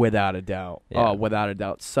way. Without a doubt. Yeah. Oh, without a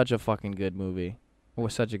doubt. Such a fucking good movie. It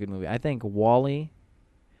was such a good movie. I think Wall-E,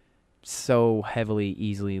 so heavily,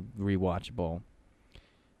 easily rewatchable.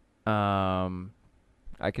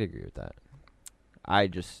 I could agree with that. I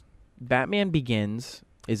just Batman Begins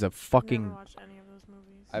is a Never fucking... watched any of those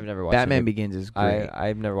movies. I've never watched Batman any, Begins is great.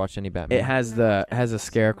 I've never watched any Batman. It has a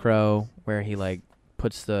scarecrow where he like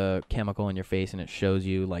puts the chemical in your face and it shows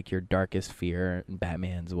you like your darkest fear. And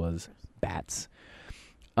Batman's was bats.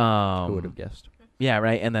 Who would have guessed? Yeah,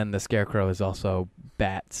 right. And then the scarecrow is also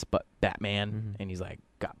bats, but Batman, Mhm. and he's like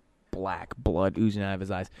got black blood oozing out of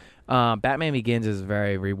his eyes. Batman Begins is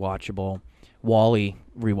very rewatchable. Wall-E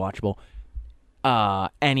rewatchable.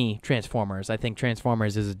 Any Transformers. I think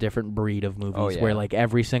Transformers is a different breed of movies yeah. where like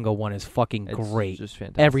every single one is fucking It's great. just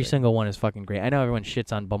fantastic. Every single one is fucking great. I know everyone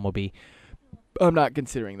shits on Bumblebee. I'm not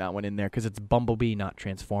considering that one in there because it's Bumblebee, not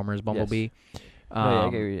Transformers Bumblebee. No, yeah, I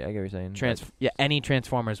get what you're saying. Any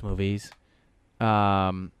Transformers movies.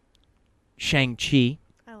 Shang-Chi,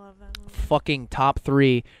 I love that movie. fucking top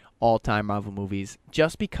 3 all-time Marvel movies,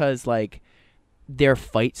 just because like their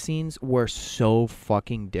fight scenes were so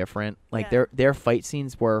fucking different. Like Yeah. their fight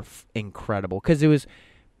scenes were incredible because it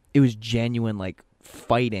was genuine, like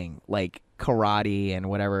fighting, like karate and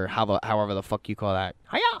whatever, however the fuck you call that.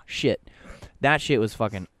 Hiya! Shit. That shit was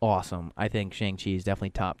fucking awesome. I think Shang-Chi is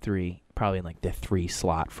definitely top 3, probably in like the 3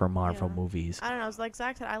 slot for Marvel Yeah. movies. I don't know. It's like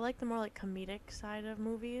Zach said, I like the more like comedic side of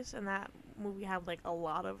movies, and that movie had like a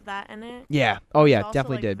lot of that in it. Yeah. Oh yeah, It's also,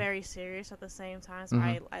 definitely like, did. Very serious at the same time, so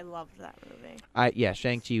Mhm. I loved that movie. Yeah,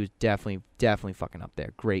 Shang-Chi was definitely fucking up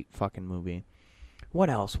there. Great fucking movie. What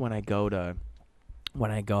else when I go to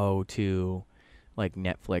like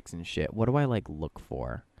Netflix and shit? What do I like look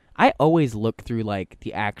for? I always look through like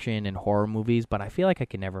the action and horror movies, but I feel like I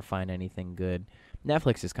can never find anything good.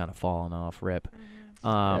 Netflix is kind of falling off, rip.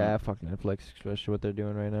 Yeah, fuck Netflix, especially what they're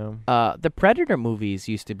doing right now. The Predator movies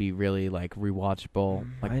used to be really like rewatchable,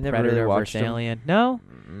 like I never Predator really watched vs. them. Alien. No,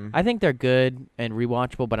 Mm. I think they're good and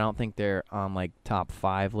rewatchable, but I don't think they're on like top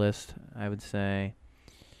 5 list, I would say.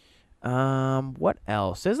 What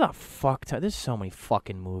else? There's a fuck ton. There's so many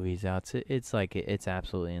fucking movies out. It's like it's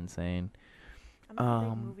absolutely insane. I'm not a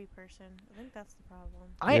big Um, movie person. I think that's the problem.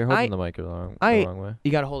 You're I holding the mic the wrong way.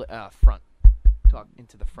 you gotta hold it front. Talk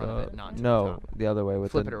into the front of it, not to the No, top. the other way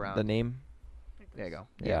with Flip the, it around. the name. There you go.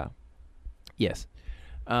 Yeah. Yes.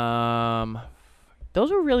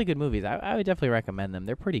 Those were really good movies. I would definitely recommend them.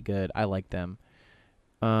 They're pretty good. I like them.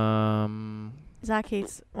 Zach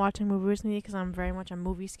hates watching movies with me because I'm very much a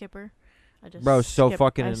movie skipper. I just Bro, so skip,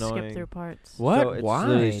 fucking I annoying. skip through parts. What? So it's Why?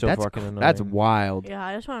 literally so that's fucking that's annoying. wild. Yeah,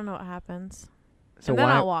 I just want to know what happens. So and then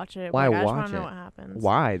why? I'll watch it. why Like, I just watch want to know it? what happens.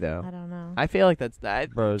 Why though? I don't know. I feel like that's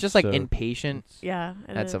that. Bro, Just like so- impatient. Yeah,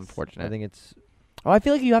 it That's is. unfortunate. I think it's Oh, I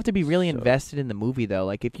feel like you have to be really So- invested in the movie though.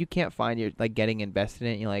 Like if you can't find your like getting invested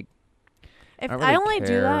in it, you're like, If I don't I really only do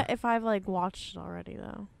care. that if I've like watched it already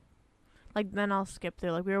though. Like then I'll skip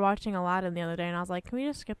through. Like we were watching Aladdin the other day, and I was like, "Can we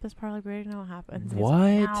just skip this part? Like we already know what happens." He's like,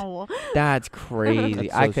 What? "No." that's crazy.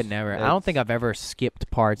 That's I so could s- never. I don't think that's- I've ever skipped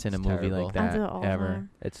parts in a it's movie terrible. like I that do it all the ever. time.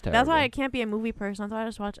 it's terrible. That's why I can't be a movie person. That's why I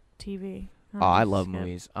just watch TV. Oh, I just love skip.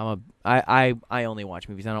 movies. I only watch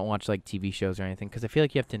movies. I don't watch like TV shows or anything because I feel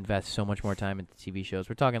like you have to invest so much more time into TV shows.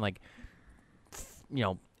 We're talking like,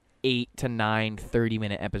 8 to 9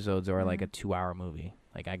 30-minute episodes or like a Mhm. 2-hour movie.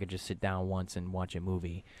 Like I could just sit down once and watch a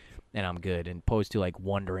movie, and I'm good. And opposed to like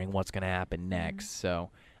wondering what's gonna happen next. So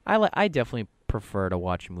I definitely prefer to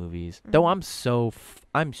watch movies. Though Mhm.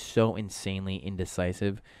 I'm so insanely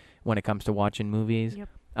indecisive when it comes to watching movies. Yep.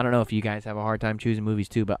 I don't know if you guys have a hard time choosing movies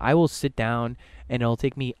too, but I will sit down and it'll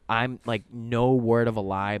take me, I'm like, no word of a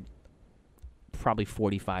lie, probably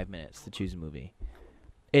 45 minutes to choose a movie.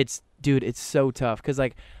 Dude, it's so tough because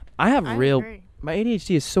like I have I real, agree. my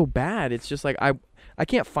ADHD is so bad. It's just like I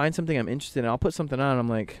can't find something I'm interested in. I'll put something on and I'm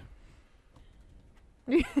like,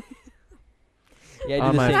 Yeah, I do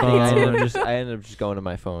on the my same thing. phone. I end up just going to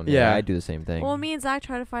my phone. Yeah. I do the same thing. Well, me and Zach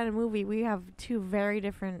try to find a movie. We have two very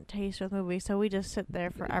different tastes with movies, so we just sit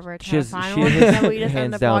there forever She trying has, to find she one, and then we just end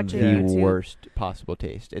hands up down watching the YouTube. worst possible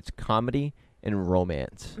taste. It's comedy and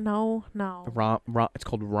romance. No. it's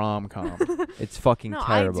called rom-com. It's fucking No,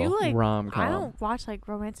 terrible. I do like. Rom-com. I don't watch like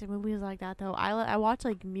romantic movies like that though. I watch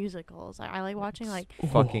like musicals. I like watching like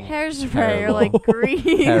fucking Hairspray or terrible. like Grease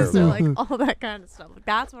or Terrible. like all that kind of stuff. Like,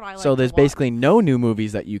 that's what I like. So to there's watch. basically no new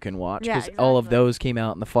movies that you can watch Yeah, because all of exactly. those came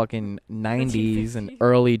out in the fucking 90s and 1950s.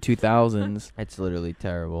 early 2000s. It's literally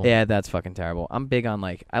terrible. Yeah, that's fucking terrible. I'm big on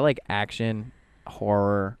like I like action,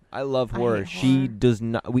 horror. I love I horror. hate She horror. does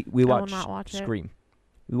not. We I will watch, not watch it. Scream.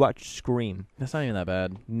 We watch Scream. That's not even that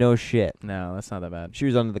bad. No shit. No, that's not that bad. She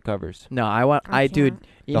was under the covers. No, I dude, can't.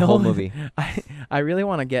 you The know whole what? movie. I really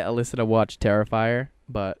want to get Alyssa to watch Terrifier,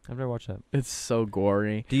 but I've never watched that. it's so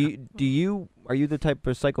gory. Are you the type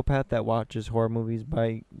of psychopath that watches horror movies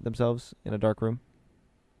by themselves in a dark room?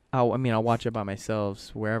 I'll watch it by myself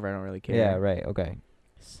wherever. I don't really care. Yeah, right. Okay.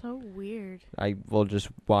 So weird. I will just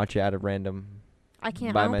watch it out of random I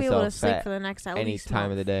can't. By I won't be able to myself sleep at for the next at any least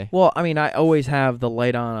time of the month. day. Well, I always have the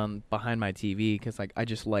light on behind my TV because like I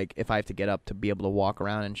just like if I have to get up to be able to walk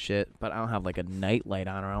around and shit, but I don't have like a night light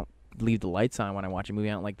on or I don't leave the lights on when I watch a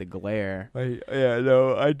movie. I don't like the glare.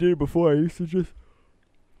 I did before. I used to just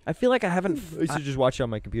I feel like I haven't just watch it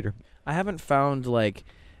on my computer. I haven't found like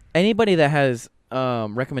anybody that has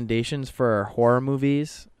recommendations for horror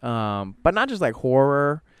movies, but not just like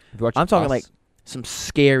horror. Have you watched I'm talking Us? like some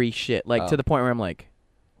scary shit, like to Oh. the point where I'm like,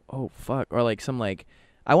 oh fuck, or like some like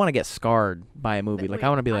I want to get scarred by a movie. Like I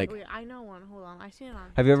want to be like, I know one. Hold on. I seen it on.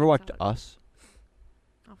 Have you ever watched TikTok. Us?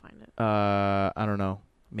 I'll find it. I don't know,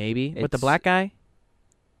 maybe with the It's- black guy.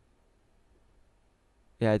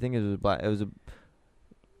 Yeah, I think it was black. It was a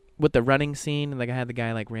with the running scene. Like I had the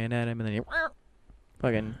guy like ran at him and then he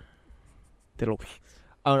fucking diddle.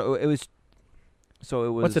 oh no, it was. So it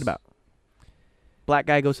was. What's it about? Black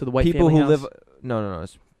guy goes to the white people family who house? live. No.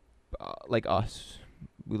 It's like us.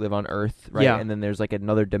 We live on Earth, right? Yeah. And then there's like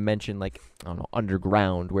another dimension, like I don't know,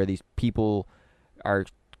 underground, where these people are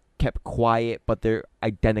kept quiet, but they're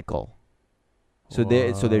identical. So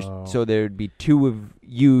there'd be two of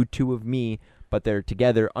you, two of me, but they're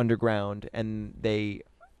together underground, and they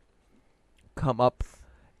come up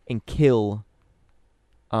and kill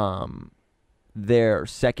their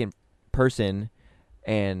second person,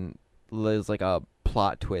 and there's like a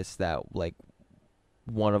plot twist that like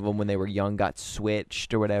one of them when they were young got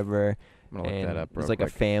switched or whatever. I'm gonna look And that up it was real like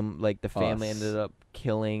quick. the family Us. ended up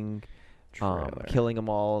killing Trailer. killing them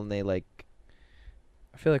all, and they like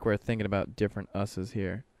I feel like we're thinking about different us's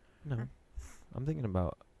here. no, I'm thinking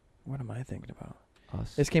about What am I thinking about?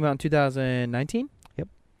 us. This came out in 2019? Yep.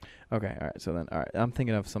 Okay, all right. So then, all right. I'm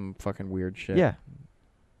thinking of some fucking weird shit. Yeah.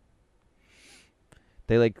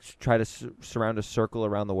 They like try to surround a circle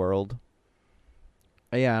around the world.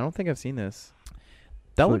 Yeah, I don't think I've seen this.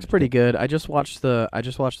 That So looks pretty good. I just watched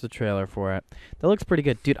the trailer for it. That looks pretty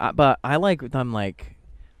good, dude. But I like them like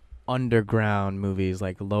underground movies,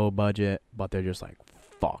 like low budget, but they're just like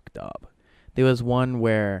fucked up. There was one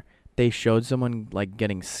where they showed someone like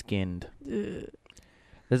getting skinned. Ugh.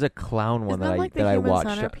 There's a clown one Isn't that like the I human watched.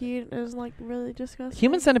 centipede is like really disgusting.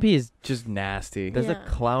 Human Centipede is just nasty. There's Yeah. a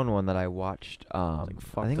clown one that I watched. Like I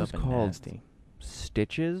fucked think up it's and called nasty.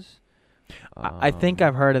 Stitches. I think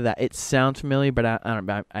I've heard of that. It sounds familiar, but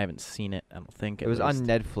I haven't seen it. I don't think It was least. on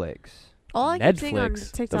Netflix. All I keep seeing on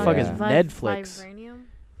Netflix. The TikTok fuck is is Netflix?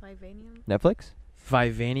 Vivanium. Netflix.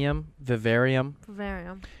 Vivarium.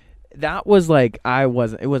 Vivarium. That was like it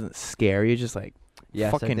wasn't scary. It's just like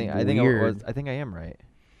Yes, fucking I think it weird. was. I think I am right.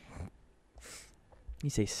 You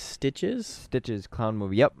say Stitches? Stitches clown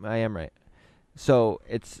movie. Yep, I am right. So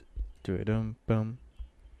it's Boom.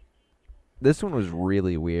 this one was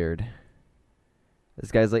really weird. This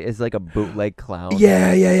guy's like it's like a bootleg clown.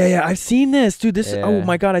 Yeah. I've seen this, dude. Oh Yeah.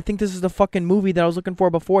 my god, I think this is the fucking movie that I was looking for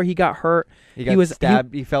before. He got hurt. He got was-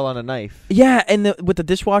 stabbed. He fell on a knife. Yeah, and with the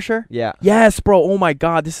dishwasher. Yeah. Yes, bro. Oh my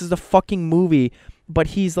god, this is the fucking movie. But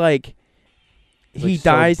he's like, he Like, so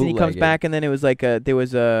dies and he comes bootlegged. back, and then it was like there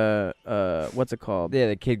was a what's it called? Yeah,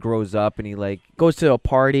 the kid grows up and he like Goes to a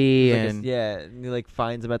party like a- and yeah, and he like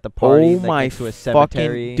finds him at the party. oh like, my next to a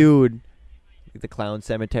cemetery, fucking dude. the clown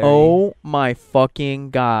cemetery. Oh my fucking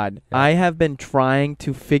god. Yeah. I have been trying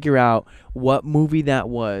to figure out what movie that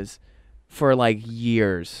was for like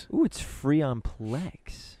years. Ooh, it's free on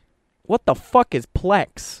Plex. What the fuck is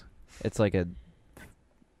Plex? It's like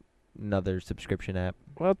another subscription app.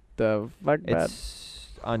 What the fuck? It's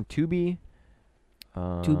on Tubi.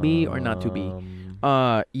 Tubi or not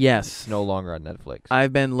Tubi? Yes. It's no longer on Netflix.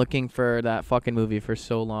 I've been looking for that fucking movie for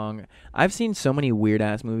so long. I've seen so many weird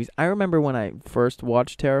ass movies. I remember when I first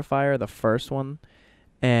watched Terrifier, the first one,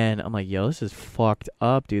 and I'm like, yo, this is fucked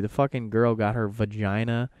up, dude. The fucking girl got her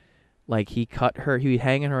vagina, like he was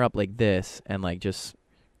hanging her up like this, and like just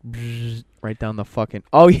right down the fucking.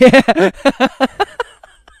 Oh yeah.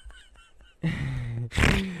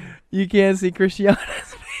 You can't see Christiana's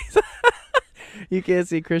face. You can't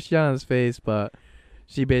see Christiana's face, but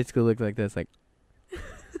she basically looked like this, like.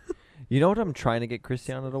 You know what I'm trying to get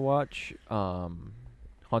Christiana to watch?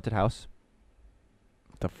 Haunted House.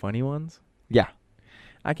 The funny ones? Yeah.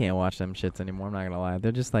 I can't watch them shits anymore. I'm not going to lie.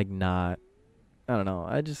 They're just like not. I don't know.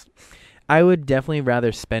 I would definitely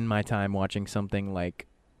rather spend my time watching something like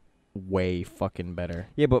way fucking better.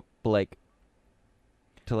 Yeah, but like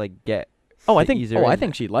to like get. Oh, I fit think. easier Oh, I in.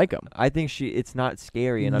 think she'd like them. I think it's not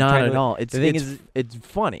scary, and I'm Not trying at to, all. It's the thing it's is, it's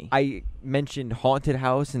funny. I mentioned Haunted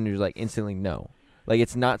House, and there's like instantly no. Like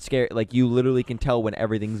it's not scary. Like you literally can tell when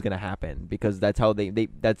everything's gonna happen because that's how they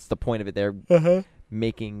that's the point of it. They're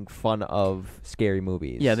making fun of scary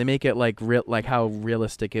movies. Yeah, they make it like real, like how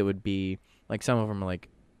realistic it would be. Like some of them are like,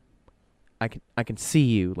 I can see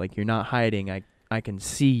you. Like you're not hiding. I can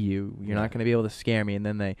see you. You're Yeah. not gonna be able to scare me. And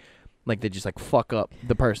then they just like fuck up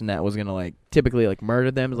the person that was gonna like typically like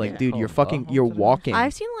murder them. It's like, Yeah. dude, you're Oh, fucking, oh, you're Haunted House. walking.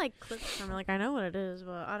 I've seen like clips from it. Like I know what it is,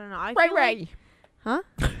 but I don't know. I feel like, huh?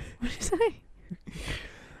 What did you say?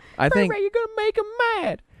 I think you're gonna make him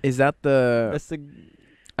mad. is that the. That's the.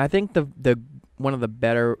 I think the one of the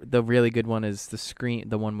better, the really good one is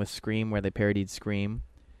the one with Scream where they parodied Scream,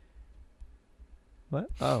 What?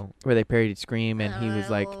 Oh. where they parodied Scream and he was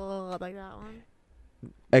like, like that one.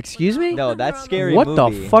 excuse me. No, that's scary What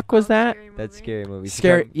movie. the fuck was that? That's scary movie.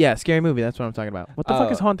 Scary, yeah, scary movie. That's what I'm talking about. What the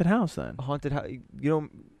fuck is Haunted House then? Haunted House. You know,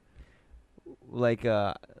 like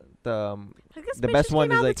the Like, this The bitch best just one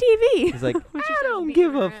came is out like- the TV. he's like, When she I started don't beating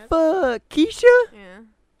give her a ass. fuck, Keisha. Yeah.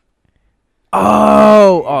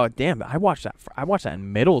 Oh, damn! I watched that. I watched that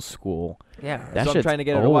in middle school. Yeah, That so I'm shit's trying to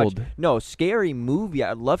get her to watch. old. No, Scary Movie.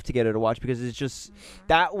 I'd love to get her to watch because it's just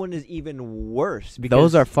that one is even worse. Because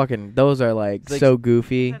Those are fucking. Those are like It's like- so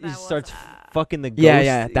goofy. That he was, starts uh, fucking the ghost. Yeah,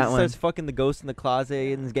 yeah, he that starts one. fucking the ghost in the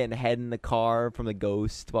closet and is getting head in the car from the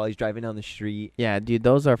ghost while he's driving down the street. Yeah, dude,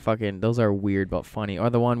 those are fucking. Those are weird but funny. Or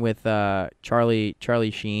the one with Charlie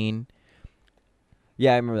Sheen.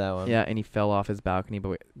 Yeah, I remember that one. Yeah, and he fell off his balcony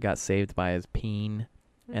but got saved by his peen,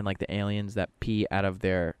 and like the aliens that pee out of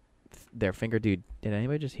their finger. Dude, did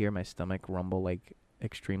anybody just hear my stomach rumble like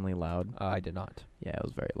extremely loud? I did not. Yeah, it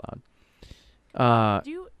was very loud. Do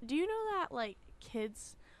you know that like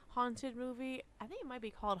kids haunted movie? I think it might be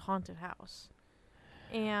called Haunted House.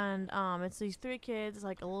 And it's these 3 kids,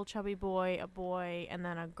 like a little chubby boy, a boy, and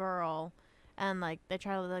then a girl. And like they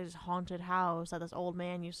try to live in this haunted house that this old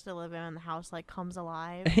man used to live in, and the house like comes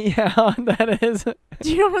alive. Yeah, that is.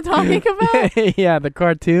 Do you know what I'm talking about? Yeah, the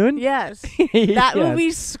cartoon. Yes. That Yes.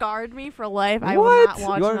 movie scarred me for life. I will What? not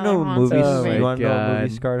watch You want to know another what haunted movies? Oh movie. You my want to know what movie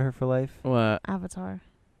God. scarred her for life? What? Avatar.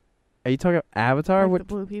 Are you talking about Avatar? Like What? the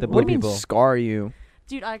blue people. The What do you mean people. scar you?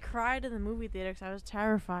 Dude, I cried in the movie theater because I was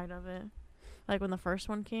terrified of it. Like when the first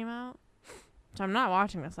one came out. So I'm not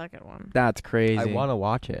watching the second one. That's crazy. I want to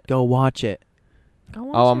watch it. Go watch it. Go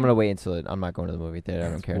watch Oh, I'm it. gonna wait until I'm not going to the movie theater.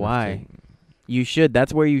 I don't care. enough Why? to- You should.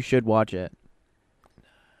 That's where you should watch it.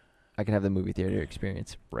 I can have the movie theater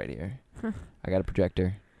experience right here. I got a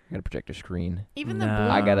projector. I got a projector screen. Even Nah. the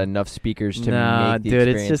blue. I got enough speakers to Nah, make the dude, it's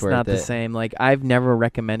experience just worth not the it. same. Like I've never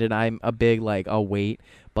recommended. I'm a big like I'll wait,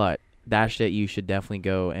 but that shit you should definitely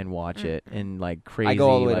go and watch it in like crazy I go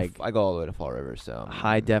all the way like to I go all the way to Fall River, so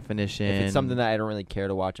high definition. If it's something that I don't really care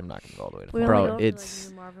to watch, I'm not gonna go all the way to We Fall Bro, only River. go to, like, it's-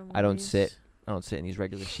 new Marvel I don't movies. sit. I don't sit in these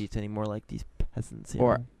regular seats anymore like these peasants. You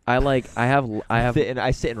Or know? I have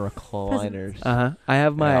I sit in recliners. I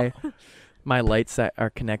have my lights that are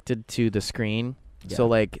connected to the screen. So Yeah.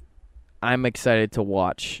 like I'm excited to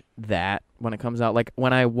watch that when it comes out. Like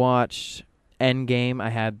when I watched Endgame,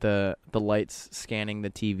 I had the lights scanning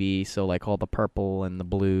the TV, so like all the purple and the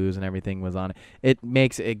blues and everything was on it. It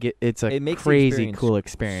makes it's a It makes the crazy experience cool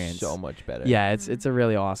experience. so much better. Yeah, it's a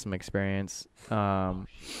really awesome experience. Speaking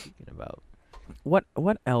about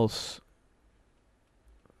What else?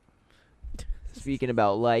 speaking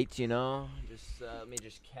about lights, you know, just let me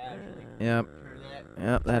just casually. Yep.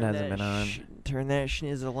 Yep, that hasn't been on. Turn that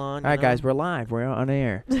schnizzle on. All right, guys, we're live. We're on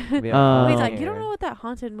air. Wait, Oh. like you don't know what that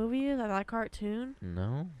haunted movie is? That cartoon?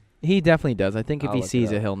 No. He definitely does. I think if I'll he look it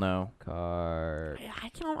sees it, up. he'll know. I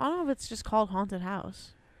don't know if it's just called Haunted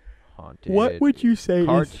House. Haunted. you say?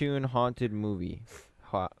 Cartoon haunted movie.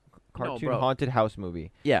 Cartoon bro. haunted house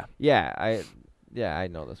movie. Yeah. Yeah, I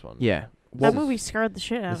know this one. Yeah. That This movie is- scared the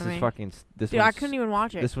shit out This of me. is fucking. This Dude, I one's- couldn't even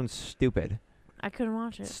watch it. This one's stupid. I couldn't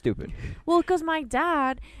watch it. Stupid. Well, because my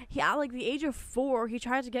dad, he at like the age of 4, he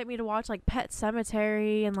tried to get me to watch like Pet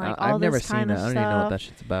Cemetery and like all I've never this seen kind that. of I don't stuff. even know what that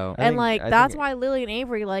shit's about. I And think- like I that's think- why Lily and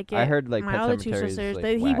Avery like it. I heard like my Pet other 2 Sematary is, sisters, like,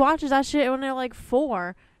 he whack. watches that shit when they're like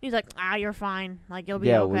 4. He's like, you're fine. Like you'll be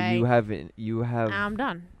Yeah, okay. well, you haven't. You have. I'm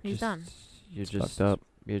done. He's just- done. You're It's just fucked up.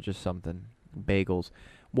 You're just something. Bagels.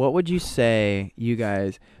 What would you say, you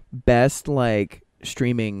guys, best like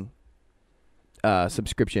streaming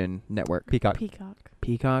subscription network? Peacock.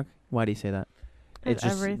 Peacock? Why do you say that? It's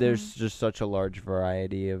Has just everything. there's just such a large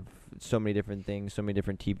variety of so many different things, so many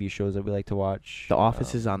different TV shows that we like to watch. The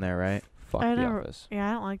Office is on there, right? Fuck I The never- Office. Yeah,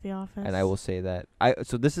 I don't like The Office. And I will say that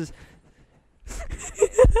so this is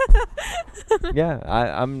yeah,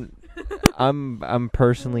 I'm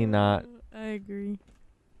personally not I agree.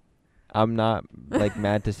 I'm not like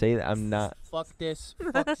mad to say that I'm not Fuck this.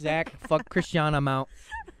 Fuck Zach. Fuck Christian. I'm out.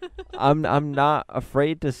 I'm not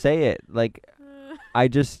afraid to say it. Like I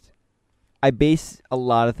base a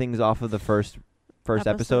lot of things off of the first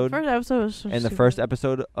episode. First episode was so And the stupid. first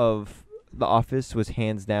episode of The Office was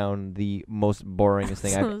hands down the most boringest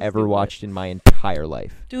thing So I've ever stupid. watched in my entire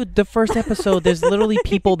life. Dude, the first episode, there's literally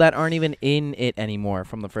people that aren't even in it anymore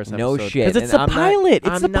from the first No episode. shit. Because it's And the I'm not- pilot. It's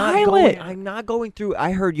I'm the not pilot. I'm not going through.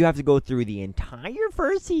 I heard you have to go through the entire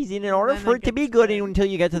first season in order then for it it to be gets good good. until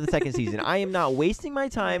you get to the second season. I am not wasting my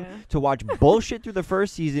time Yeah. to watch bullshit through the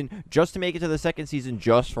first season just to make it to the second season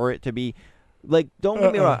just for it to be. Like, don't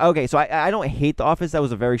get me wrong. Okay, so I don't hate The Office. That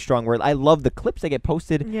was a very strong word. I love the clips that get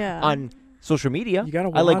posted Yeah. on social media. You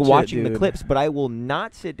gotta I like watch it, watching the dude. clips, but I will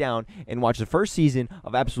not sit down and watch the first season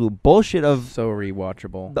of absolute bullshit of So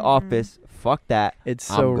rewatchable. The Mhm. Office. Fuck that.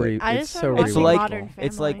 It's I'm so good. re. I It's just so started It's watching like- Modern rewatchable. Family.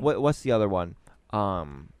 It's like what's the other one?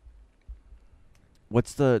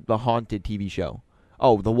 what's the haunted TV show?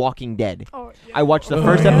 Oh, The Walking Dead. Oh, yeah. I watched the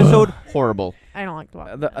first episode. Horrible. I don't like the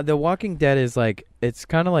Walking The Dead. The Walking Dead is like, it's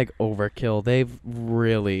kind of like overkill. They've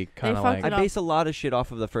really kind of fucked like it I up. base a lot of shit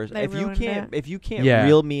off of the first. They If you ruined can't, it. if you can't Yeah.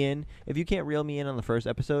 reel me in, on the first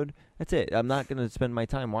episode, that's it. I'm not gonna spend my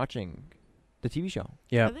time watching the TV show.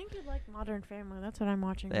 yeah, I think you like Modern Family. That's what I'm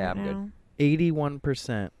watching Yeah, right I'm good. now.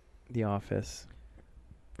 81% The Office.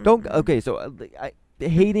 Don't. Mm-mm. Okay, so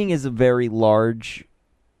hating is a very large.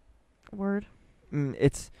 Word.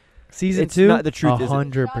 It's Season It's 2, not the truth, is it?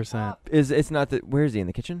 100%. it's not the. Where is he in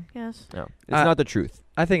the kitchen? Yes. No, it's Uh, not the truth.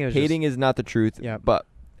 I think it was Hating is not the truth. Yeah. But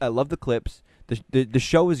I love the clips. The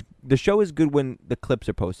show is good when the clips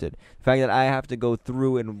are posted. The fact that I have to go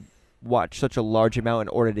through and watch such a large amount in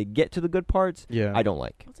order to get to the good parts, yeah. I don't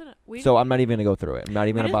like. What's in it? We So I'm not even gonna go through it. I'm not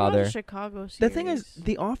even we gonna just watched bother. the Chicago series. The thing is,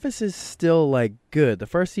 The Office is still like good. The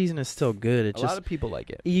first season is still good. It's A lot just of people like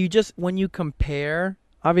it. you just when you compare,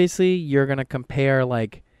 obviously you're gonna compare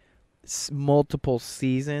like multiple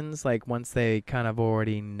seasons. Like once they kind of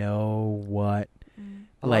already know what Mm.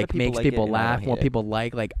 A lot of like people makes like it people and I don't laugh, hate what it. people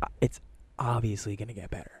like it's obviously gonna get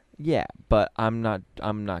better. Yeah, but I'm not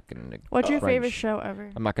gonna. What's your wrench. favorite show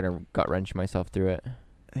ever? I'm not gonna gut wrench myself through it.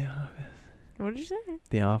 The Office. What did you say?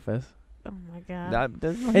 The Office. Oh my god.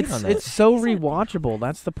 There's no hate on that. It's so He said The rewatchable.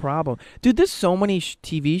 That's the problem, dude. There's so many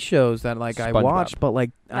TV shows that like I SpongeBob. watch, but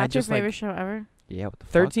like I That's your just like favorite show ever? Yeah, what the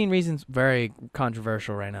fuck? 13 Reasons. Very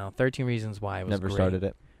controversial right now. 13 Reasons Why it was Never great. started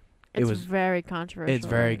it. It's was- very controversial. It's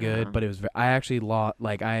very right good, now. but it was. I actually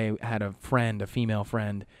like I had a friend, a female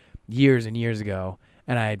friend, years and years ago,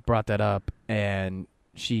 and I brought that up, and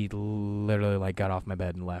she literally like got off my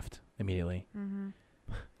bed and left immediately. Mhm.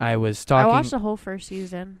 I was I talking. watched the whole first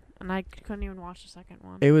season, and I couldn't even watch the second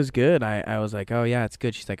one. It was good. I was like, oh yeah, it's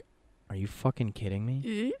good. She's like, are you fucking kidding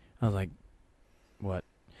me? I was like, what?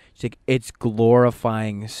 She's like, it's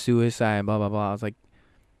glorifying suicide, blah blah blah. I was like,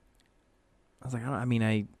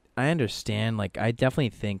 I understand. Like, I definitely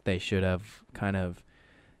think they should have kind of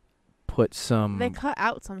put some. They cut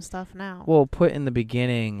out some stuff now. Well, put in the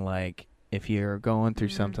beginning, like, if you're going through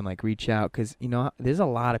Mhm. something, like, reach out. Because, you know, there's a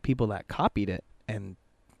lot of people that copied it and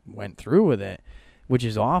went through with it, which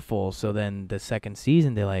is awful. So then the second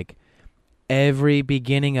season, they, like, every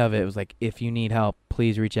beginning of it was like, if you need help,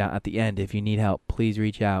 please reach out. At the end, if you need help, please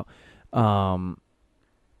reach out.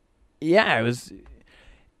 Yeah, it was...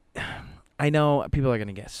 I know people are going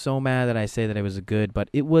to get so mad that I say that it was good, but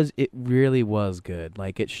it really was good.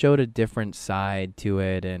 Like, it showed a different side to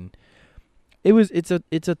it, and it's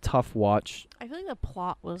a tough watch. I feel like the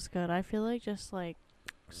plot was good. I feel like just like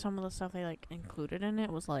some of the stuff they like included in it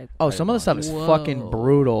was like. Oh, some of the stuff is fucking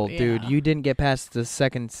brutal, dude. Yeah. You didn't get past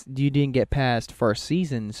you didn't get past first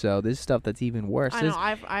season, so there's stuff that's even worse. I know.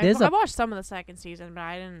 I've there's a- watched some of the second season, but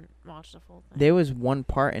I didn't watch the full thing. There was one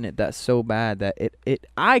part in it that's so bad that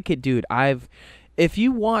if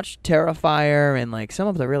you watch Terrifier and like some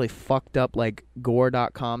of the really fucked up like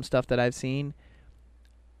gore.com stuff that I've seen,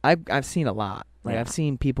 I've seen a lot. Like Yeah. I've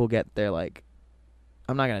seen people get their like,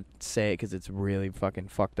 I'm not gonna say it because it's really fucking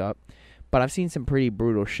fucked up, but I've seen some pretty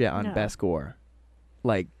brutal shit on Yeah. Best Gore,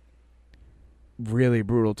 like really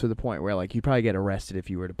brutal to the point where like you'd probably get arrested if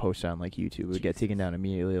you were to post it on like YouTube. It would get taken down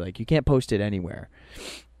immediately. Like you can't post it anywhere.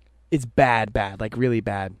 It's bad, like really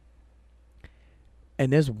bad.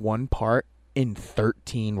 And there's one part in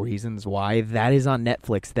 13 Reasons Why that is on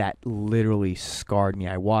Netflix that literally scarred me.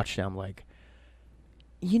 I watched it. I'm like,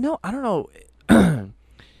 you know, I don't know.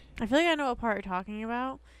 I feel like I know what part you're talking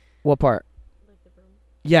about. What part?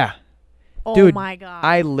 Yeah. Oh Dude, my god!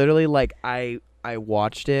 I literally like I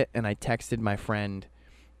watched it and I texted my friend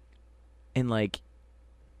and like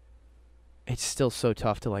it's still so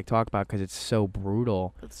tough to like talk about because it's so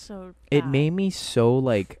brutal. It's so. It bad. made me so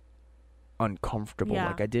like uncomfortable. Yeah.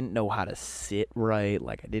 Like I didn't know how to sit right.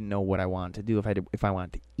 Like I didn't know what I wanted to do if I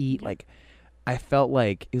wanted to eat. Yeah. Like I felt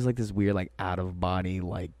like it was like this weird like out of body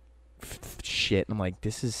like shit. And I'm like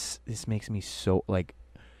this makes me so like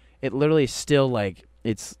it literally still like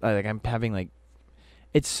it's like I'm having like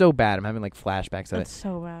it's so bad. I'm having like flashbacks of It's it.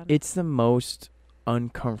 so bad. It's the most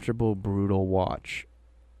uncomfortable, brutal watch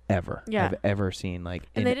ever Yeah. I've ever seen. Like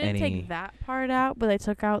and in they didn't any take that part out, but they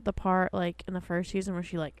took out the part like in the first season where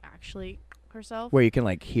she like actually herself. where you can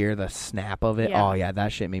like hear the snap of it. Yeah. Oh yeah,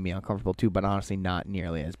 that shit made me uncomfortable too. But honestly, not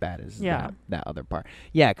nearly as bad as Yeah. that other part.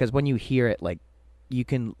 Yeah, because when you hear it, like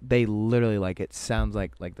they literally like it sounds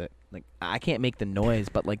like the like I can't make the noise,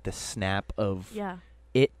 but like the snap of Yeah.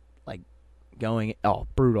 going. Oh,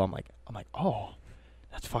 brutal. I'm like oh,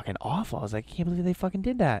 that's fucking awful. I was like, I can't believe they fucking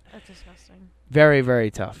did that. That's disgusting. Very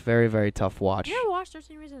very tough. Very very tough watch. You ever watched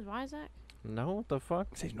 13 Reasons Why, Zach? No, what the fuck?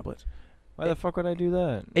 Sage No Blitz. Why the fuck would I do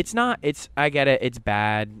that? It's not. I get it. It's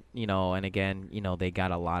bad, and again, they got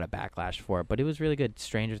a lot of backlash for it, but it was really good.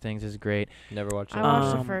 Stranger Things is great. Never watched I it.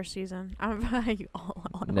 watched the Um, first season.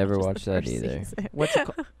 Never watched that either. What's it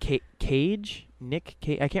called? Cage? Nick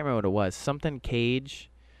Cage? I can't remember what it was. Something Cage.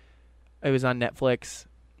 It was on Netflix.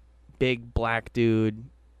 Big black dude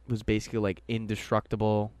was basically like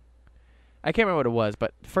indestructible. I can't remember what it was,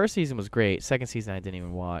 but first season was great. Second season I didn't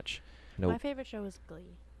even watch. Nope. My favorite show is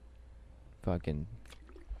Glee. Fucking.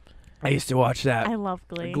 I used to watch that. I love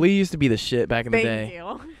Glee. Glee used to be the shit back in the day.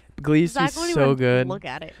 Thank you. Glee used to be Zach won't so even good. Look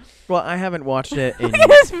at it. Well, I haven't watched it in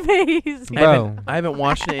His face. Bro. I haven't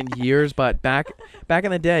watched it in years, but back in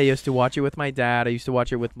the day, I used to watch it with my dad. I used to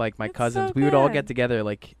watch it with like my It's cousins. so We would all good. get together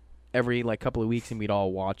like every like couple of weeks, and we'd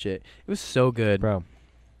all watch it. It was so good. Bro.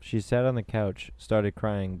 She sat on the couch, started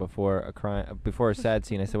crying before a sad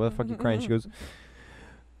scene. I said, "What the fuck you crying?" She goes,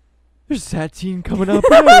 "There's a sad scene coming up.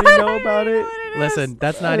 I already know about it." Listen,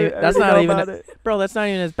 that's not I even. That's already not know even. about it. Bro, that's not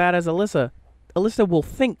even as bad as Alyssa. Alyssa will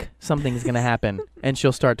think something's gonna happen, and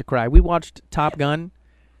she'll start to cry. We watched Top Gun,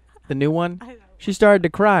 the new one. I know. She started to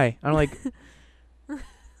cry. I'm like,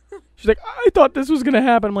 she's like, I thought this was gonna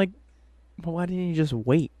happen. I'm like, well, why didn't you just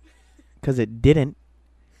wait? Because it didn't.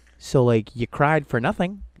 So like, you cried for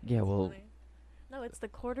nothing. Yeah, well, No, it's the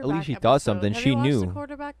quarterback. she thought episode. something. Have She you watched knew. The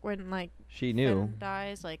quarterback when like she knew. Finn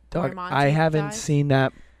dies, like Dog, Corey I Monteith haven't dies. seen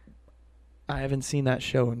that. I haven't seen that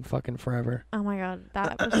show in fucking forever. Oh my god,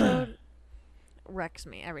 that episode wrecks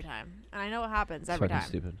me every time, and I know what happens It's every fucking time.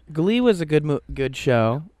 stupid. Glee was a good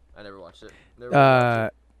show. I never watched it.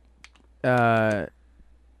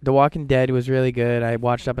 The Walking Dead was really good. I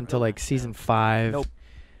watched up until like season 5. Nope.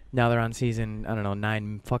 Now they're on season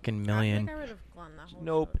 9 fucking million. I think I would have gone that whole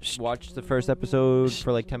Nope. show. Watched the first episode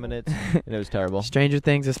for like 10 minutes, and it was terrible. Stranger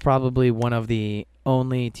Things is probably one of the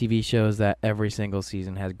only TV shows that every single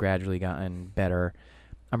season has gradually gotten better.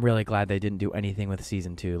 I'm really glad they didn't do anything with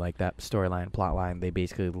season 2, like that storyline, plot line. They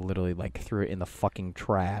basically literally like threw it in the fucking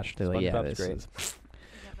trash. They're like, yeah, SpongeBob's this great. is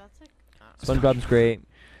Yeah, that's like. SpongeBob's great.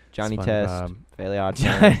 Johnny Test, SpongeBob. Fairly Odd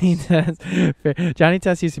Johnny Parents, Test. Johnny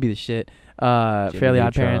Test used to be the shit. Fairly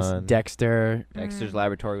Odd Parents, Neutron. Dexter. Dexter's Mm.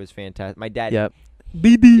 Laboratory was fantastic. My dad Yep.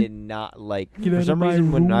 did not like. Get out For of some my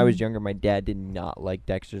reason, when I was room. younger, my dad did not like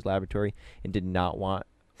Dexter's Laboratory and did not want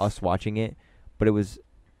us watching it. But it was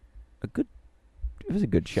a good. It was a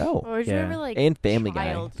good show. Or do you Yeah. remember like And Family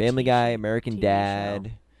Guy, child Family TV Guy, American TV show?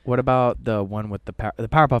 Dad. What about the one with the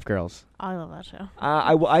Powerpuff Girls? I love that show.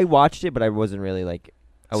 I watched it, but I wasn't really like.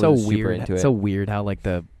 I So wasn't super weird. into it. So weird how like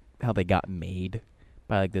how they got made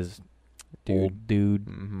by like this old dude.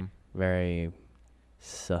 Mm-hmm. Very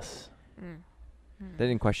sus. Mm. They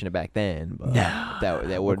didn't question it back then, but No. that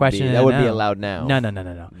We're would be questioning that it would be now. allowed now. No. No.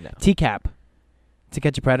 TCAP. To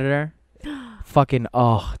Catch a Predator. Fucking dude,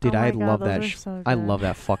 Oh I my God, love those that. are so I good. love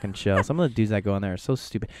that fucking show. Some of the dudes that go in there are so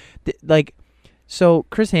stupid. Like, so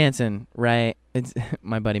Chris Hansen, right? It's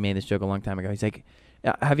my buddy made this joke a long time ago. He's like,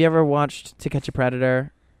 "Have you ever watched To Catch a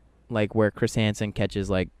Predator?" Like where Chris Hansen catches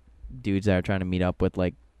like dudes that are trying to meet up with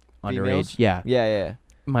like Females? underage. Yeah. Yeah.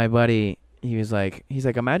 My buddy, he's like,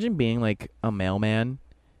 imagine being like a mailman,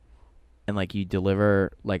 and like you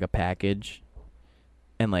deliver like a package,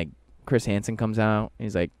 and like Chris Hansen comes out. And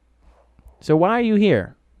he's like, "So why are you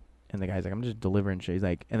here?" And the guy's like, "I'm just delivering shit." He's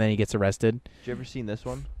like, and then he gets arrested. Did you ever seen this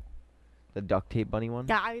one? The duct tape bunny one?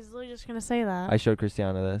 Yeah, I was literally just gonna say that. I showed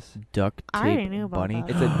Christiana this. Duct I tape already knew about bunny. that.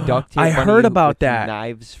 It's a duct tape I bunny heard about with that.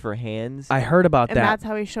 Knives for hands. I heard about and that. that's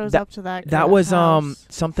how he shows That- up to that. That girl's was house.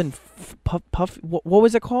 something puff. What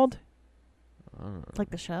was it called? I don't know.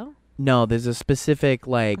 Like the show. No, there's a specific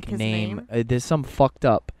Like his name. name? There's some fucked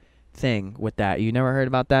up thing with that. You never heard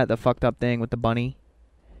about that? The fucked up thing with the bunny?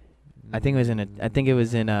 I think it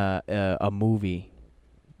was in a movie.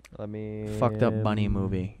 Let me. Fucked up bunny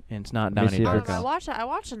movie. And it's not Let me Donnie see if I, it's- I Darko. watched. I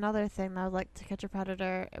watched another thing that was like To Catch a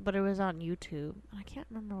Predator, but it was on YouTube. I can't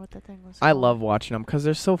remember what the thing was. I called. love watching them because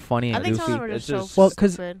they're so funny I and think some of them goofy. are It's just just- so Well,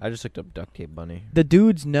 'cause stupid. I just looked up duct tape bunny. The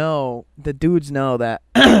dudes know that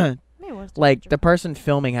Maybe it was To like Catch a the person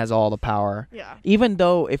filming has all the power. Yeah. Even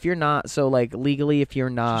though if you're not legally if you're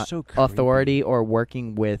not so authority or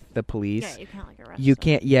working with the police, Yeah, you can't like arrest. you them.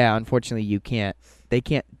 can't. Yeah, unfortunately, you can't. They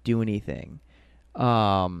can't do anything.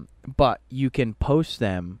 But you can post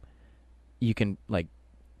them. You can like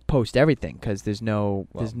post everything because there's no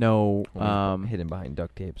hidden behind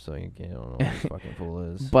duct tape, so you can't know what this fucking fool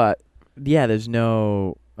is. But yeah, there's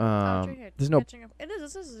no there's no It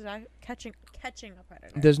is. This is catching a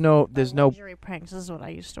predator. there's no Luxury pranks. This is what I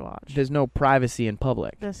used to watch. there's no privacy in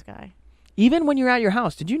public. This guy. Even when you're at your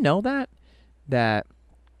house, did you know that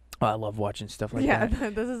Oh, I love watching stuff like yeah,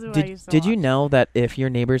 that. this is what I Did used to Did you watch. know that if your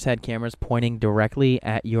neighbors had cameras pointing directly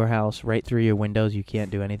at your house, right through your windows, you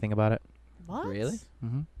can't do anything about it? What? Really?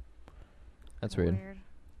 Mm-hmm. That's weird.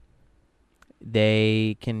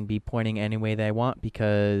 They can be pointing any way they want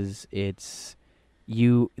because it's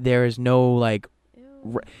you. There is no like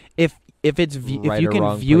Ew. if it's if Right you or can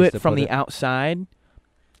wrong view place it to from put the it. outside,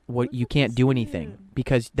 What you is can't do anything weird?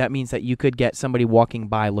 because that means that you could get somebody walking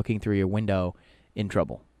by looking through your window in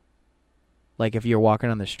trouble. Like if you're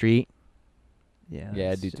walking on the street. Yeah,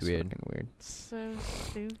 Yeah, it's dude's just weird. fucking weird. So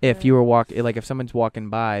stupid. If you were like if someone's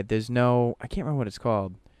walking by, there's no I can't remember what it's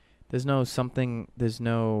called. There's no something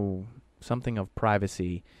of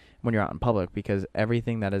privacy when you're out in public because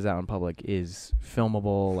everything that is out in public is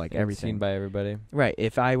filmable, like It's everything. seen by everybody. Right.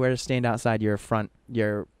 If I were to stand outside your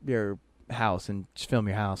house and just film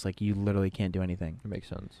your house, like you literally can't do anything It makes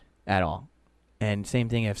sense. at all. And same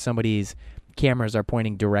thing if somebody's cameras are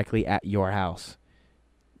pointing directly at your house.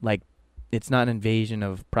 Like it's not an invasion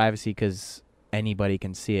of privacy because anybody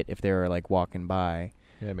can see it if they're like walking by.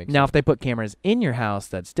 Yeah, it makes Now, sense. if they put cameras in your house,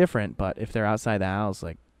 that's different. But if they're outside the house,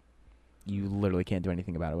 like you literally can't do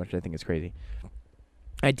anything about it, which I think is crazy.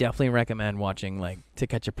 I definitely recommend watching like To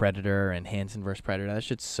Catch a Predator and Hansen vs. Predator. That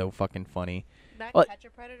shit's so fucking funny. That Well- Catch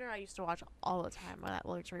a Predator I used to watch all the time by that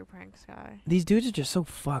luxury pranks guy. These dudes are just so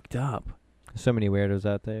fucked up. So many weirdos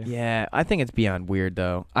out there. Yeah, I think it's beyond weird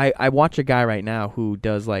though. I watch a guy right now who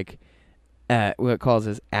does like what it calls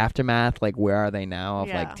his aftermath, like where are they now of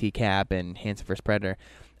Yeah. like TCAP and Hansen vs. Predator,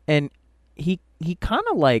 and he kind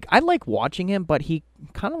of like I like watching him, but he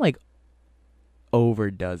kind of like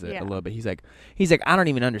overdoes it Yeah. a little bit. He's like I don't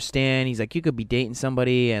even understand. He's like you could be dating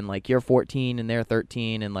somebody and like you're 14 and they're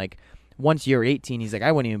 13 and like once you're 18, he's like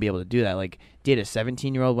I wouldn't even be able to do that. Like date a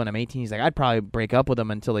 17-year-old when I'm 18. He's like I'd probably break up with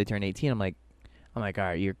them until they turn 18. I'm like all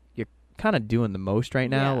right, you're kind of doing the most right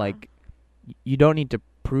now. Yeah. Like you don't need to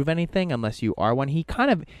prove anything unless you are one.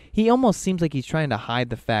 He almost seems like he's trying to hide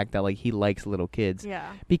the fact that like he likes little kids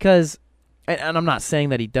Yeah. because and I'm not saying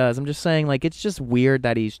that he does. I'm just saying like it's just weird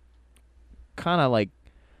that he's kind of like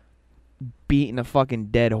beating a fucking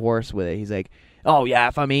dead horse with it. He's like, oh yeah,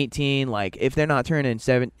 if I'm 18, like if they're not turning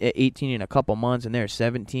 18 in a couple months and they're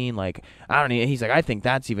 17, like I don't even, he's like I think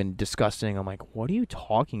that's even disgusting. I'm like, what are you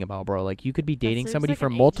talking about, bro? Like you could be dating seems somebody like for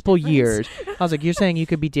an age multiple difference. years. I was like, you're saying you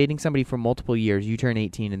could be dating somebody for multiple years, you turn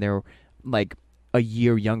 18 and they're like a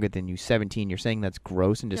year younger than you, 17. You're saying that's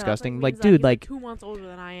gross and Yeah, that, disgusting. means Like that dude, he's, like 2 months older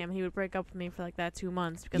than I am. He would break up with me for like that 2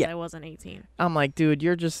 months because Yeah. I wasn't 18. I'm like, dude,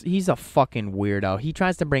 he's a fucking weirdo. He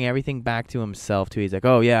tries to bring everything back to himself, too. He's like,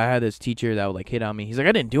 oh, yeah, I had this teacher that would, like, hit on me. He's like,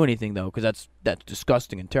 I didn't do anything, though, because that's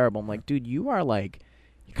disgusting and terrible. I'm like, dude, you are, like,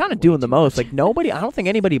 you're kind of doing the most. Like, I don't think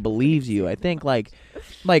anybody believes you. I think, like,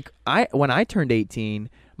 when I turned 18,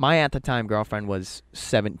 my at-the-time girlfriend was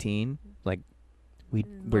 17. Like, we're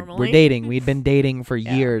Normally. dating. We'd been dating for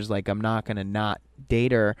Yeah. years. Like, I'm not going to not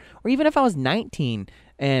date her. Or even if I was 19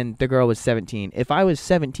 and the girl was 17. If I was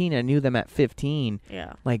 17 and I knew them at 15,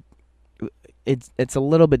 Yeah. it's a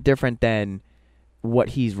little bit different than what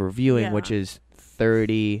he's reviewing, Yeah. which is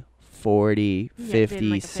 30, 40, Yeah, 50,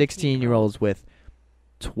 being like a 16-year-olds with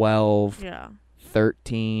 12, Yeah.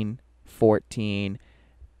 13, 14,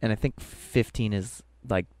 and I think 15 is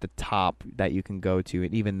like the top that you can go to,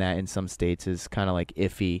 and even that in some states is kind of like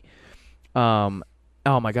iffy.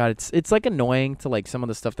 Oh my god, it's like annoying to like some of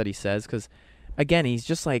the stuff that he says because again he's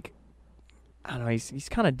just like I don't know, he's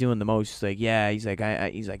kind of doing the most. Like yeah, he's like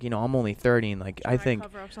he's like I'm only 30 and like I think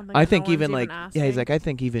I think even like yeah he's like I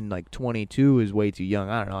think even like 22 is way too young.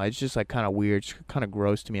 I don't know, it's just like kind of weird, kind of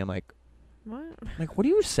gross to me. I'm like what are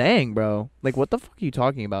you saying, bro? Like what the fuck are you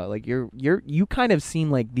talking about? Like you kind of seem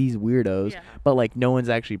like these weirdos, Yeah. but like no one's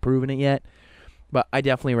actually proven it yet. But I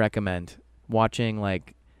definitely recommend watching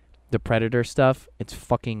like the Predator stuff. It's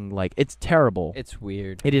fucking like it's terrible. It's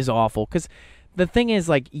weird. It is awful because the thing is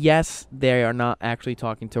like yes they are not actually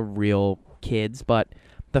talking to real kids, but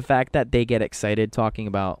the fact that they get excited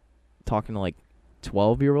talking to like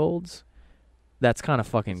 12-year-olds, that's kind of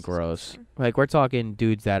fucking gross. Like we're talking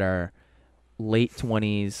dudes that are late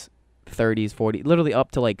 20s, 30s, 40s, literally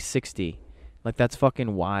up to like 60. Like that's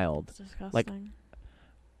fucking wild. It's disgusting. Like,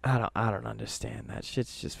 I don't understand. That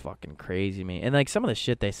shit's just fucking crazy to me. And like some of the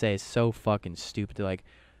shit they say is so fucking stupid. They're like,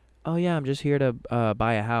 "Oh yeah, I'm just here to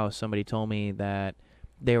buy a house. Somebody told me that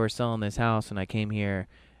they were selling this house, and I came here."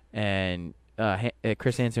 And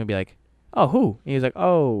Chris Hansen would be like, "Oh, who?" And he was like,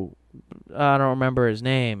 "Oh, I don't remember his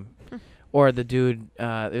name." Or the dude,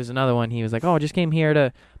 there's another one. He was like, "Oh, I just came here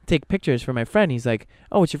to take pictures for my friend." He's like,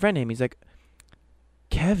 "Oh, what's your friend name?" He's like,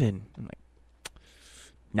 "Kevin." I'm like,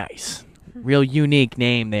 nice. Real unique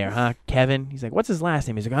name there, huh, Kevin? He's like, what's his last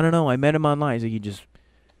name? He's like, I don't know. I met him online. He's like, you just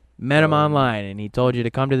met him online, and he told you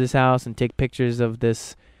to come to this house and take pictures of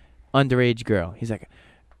this underage girl. He's like,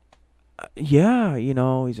 yeah, you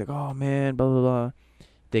know. He's like, oh, man, blah, blah, blah.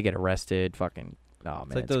 They get arrested. Fucking, oh,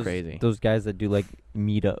 man, it's crazy. Those guys that do, like,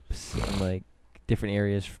 meetups in, like, different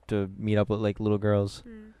areas to meet up with, like, little girls.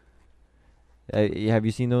 Have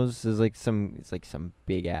you seen those? There's, like, it's like some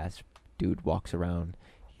big-ass dude walks around.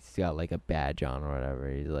 He's got, like, a badge on or whatever.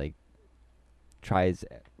 He's, like, tries,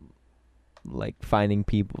 like, finding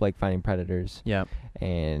people, like, finding predators. Yeah.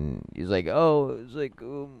 And he's like, oh, it's like,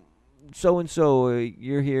 so-and-so,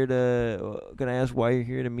 you're here to, can I ask why you're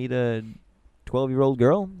here to meet a 12-year-old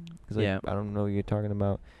girl? He's like, Yeah. I don't know what you're talking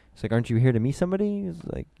about. It's like, aren't you here to meet somebody? He's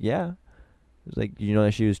like, yeah. He's like, you know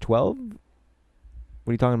that she was 12? What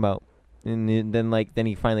are you talking about? And then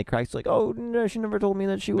he finally cracks, like, oh, no, she never told me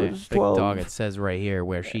that she was Big 12. dog, it says right here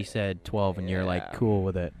where she said 12 and you're, like, Yeah. cool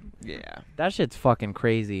with it. Yeah. That shit's fucking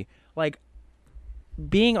crazy. Like,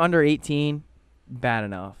 being under 18, bad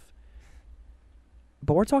enough.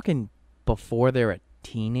 But we're talking before they're a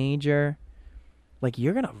teenager. Like,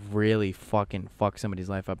 you're gonna really fucking fuck somebody's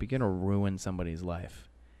life up. You're gonna ruin somebody's life.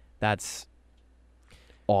 That's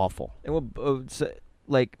awful. And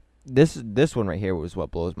like, this one right here was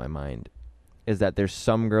what blows my mind, is that there's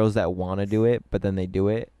some girls that want to do it, but then they do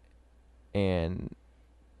it, and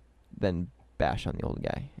then bash on the old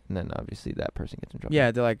guy, and then obviously that person gets in trouble.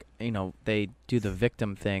 Yeah, they're like, you know, they do the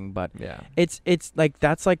victim thing, but Yeah. it's like,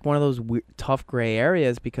 that's like one of those tough gray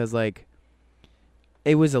areas, because like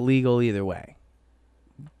it was illegal either way,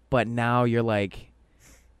 but now you're like,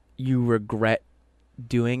 you regret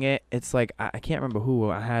doing it. It's like, I can't remember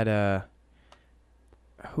who I had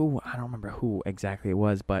I don't remember who exactly it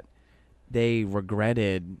was, but they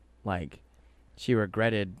regretted, like, she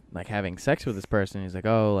regretted, like, having sex with this person. He's like,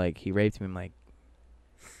 oh, like, he raped me. I'm like,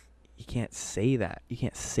 you can't say that. You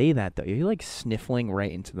can't say that, though. You're, like, sniffling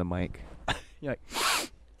right into the mic. You're like,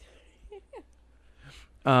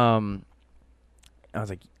 I was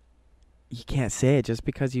like, you can't say it just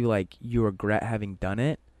because you regret having done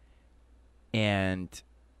it. And,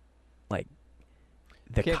 like,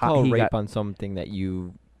 the Can't call rape on something that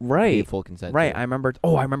you gave full consent right. to. I remember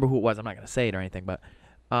who it was. I'm not gonna say it or anything, but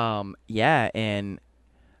yeah, and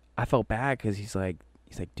I felt bad because he's like,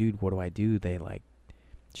 dude, what do I do?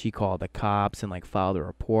 She called the cops and like filed a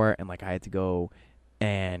report, and like I had to go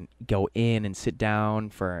in and sit down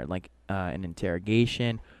for like an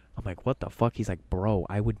interrogation. I'm like, what the fuck? He's like, bro,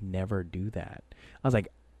 I would never do that. I was like,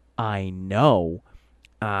 I know.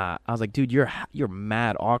 I was like, dude, you're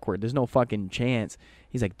mad awkward. There's no fucking chance.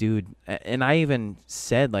 He's like, dude, and I even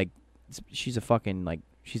said, like, she's a fucking, like,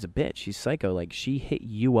 she's a bitch. She's psycho. Like, she hit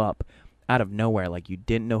you up out of nowhere. Like, you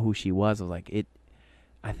didn't know who she was. I was like,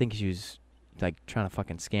 I think she was, like, trying to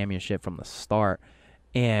fucking scam your shit from the start.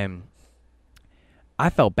 And I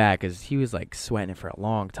felt bad because he was, like, sweating it for a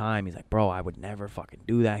long time. He's like, bro, I would never fucking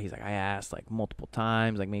do that. He's like, I asked, like, multiple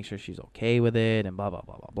times, like, make sure she's okay with it and blah, blah,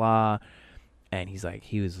 blah, blah, blah. And he's like,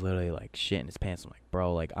 he was literally like shitting his pants. I'm like,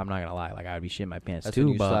 bro, like, I'm not gonna lie, like, I would be shitting my pants That's too.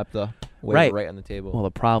 when you but slapped the waiver right on the table. well, the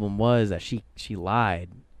problem was that she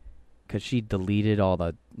lied, because she deleted all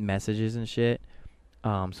the messages and shit.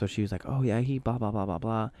 So she was like, oh yeah, he blah blah blah blah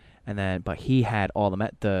blah. And then, but he had all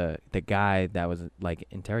the guy that was like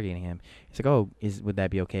interrogating him. He's like, oh, would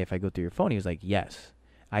that be okay if I go through your phone? He was like, yes.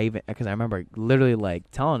 Because I remember literally like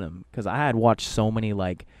telling him, because I had watched so many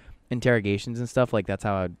like interrogations and stuff, like that's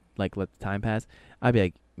how I'd like let the time pass. I'd be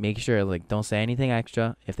like, make sure, like, don't say anything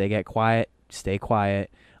extra. If they get quiet, stay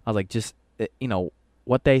quiet. I was like, just you know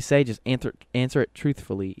what they say, just answer it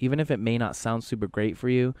truthfully, even if it may not sound super great for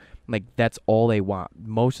you. Like, that's all they want.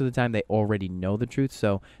 Most of the time they already know the truth,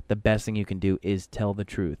 so the best thing you can do is tell the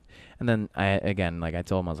truth. And then I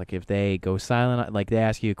told him, I was like, if they go silent, like they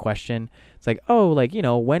ask you a question, it's like, oh, like, you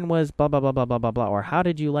know, when was blah blah blah blah blah blah blah, or how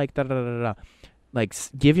did you like da da da da da. Like,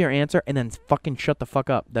 give your answer and then fucking shut the fuck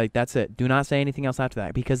up. Like, that's it. Do not say anything else after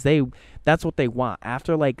that, because that's what they want.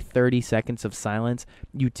 After like 30 seconds of silence,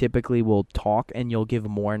 you typically will talk and you'll give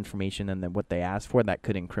more information than what they asked for that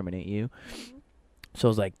could incriminate you. So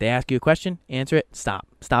it's like, they ask you a question, answer it,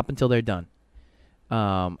 stop until they're done.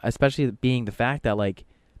 Especially being the fact that like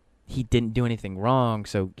he didn't do anything wrong,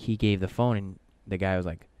 so he gave the phone, and the guy was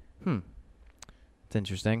like, it's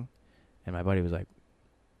interesting. And my buddy was like,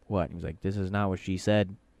 what? He was like, this is not what she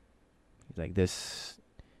said. He's like,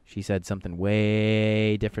 she said something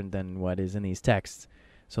way different than what is in these texts.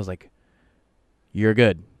 So I was like, you're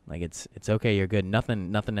good. Like, it's okay, you're good.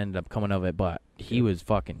 Nothing ended up coming of it, but he was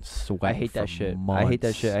fucking sweating. I hate that shit. Months. I hate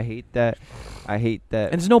that shit. I hate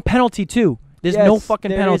that. And there's no penalty too. There's no Yes, fucking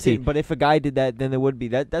there penalty. isn't, but if a guy did that, then there would be.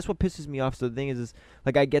 That's what pisses me off. So the thing is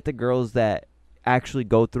like I get the girls that actually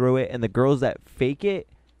go through it, and the girls that fake it,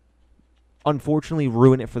 unfortunately,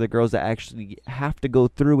 ruin it for the girls that actually have to go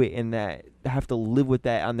through it and that have to live with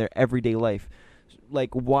that on their everyday life.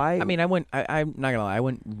 Like, why? I mean, I'm not gonna lie. I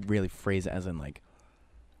wouldn't really phrase it as in like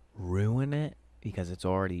ruin it because it's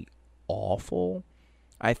already awful.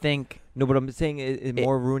 I think no, but I'm saying it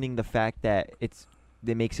more ruining the fact that it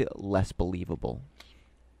makes it less believable.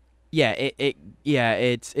 yeah,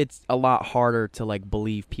 it's a lot harder to like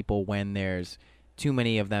believe people when there's too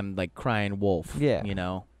many of them like crying wolf. Yeah. you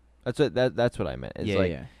know. That's what I meant. It's yeah,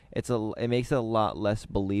 like yeah. it makes it a lot less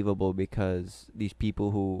believable because these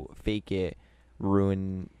people who fake it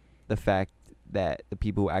ruin the fact that the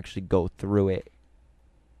people who actually go through it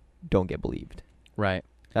don't get believed. Right.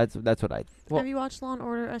 That's what I. Well- Have you watched Law and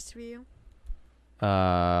Order SVU?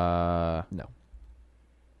 No.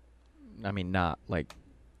 I mean, not like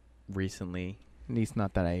recently. At least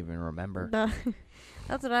not that I even remember.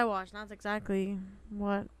 That's what I watched. That's exactly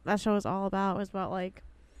what that show is all about. It was about like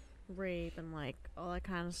rape and like all that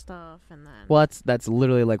kind of stuff, and then Well, that's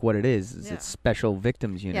literally like what it is. Yeah. It's Special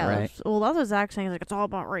Victims Unit, right? Well, that's what Zach's saying. Like it's all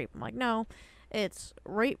about rape. I'm like, no, it's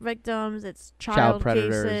rape victims. It's child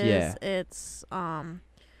predators, cases. yeah. It's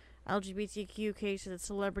LGBTQ cases. It's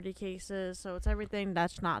celebrity cases. So it's everything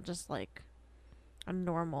that's not just like a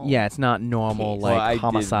normal. Yeah, it's not normal Case. like Well, I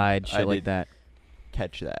homicide did- shit I like did- that.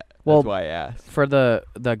 Catch that. Well, That's why I asked. For the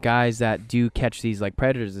guys that do catch these like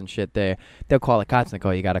predators and shit, they'll call the cops and they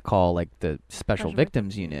go, you got to call like the Special Special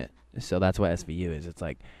Victims Unit. So that's what SVU is. It's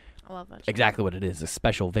like I love that. Show. exactly what it is. The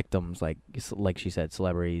special victims, like she said,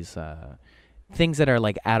 celebrities, things that are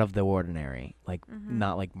like out of the ordinary, like Mhm.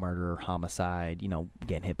 not like murder, homicide,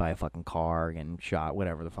 getting hit by a fucking car, getting shot,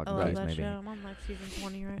 whatever the I fucking love case that may show. be. I'm on like season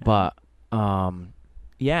 20 right now. But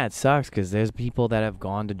yeah, it sucks because there's people that have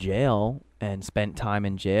gone to jail and spent time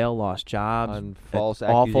in jail, lost jobs, On false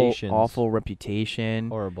awful, accusations. awful reputation.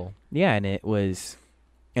 Horrible. Yeah, and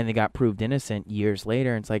they got proved innocent years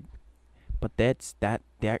later. And it's like, but that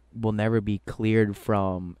will never be cleared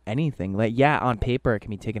from anything. Like, yeah, on paper it can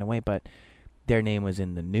be taken away, but their name was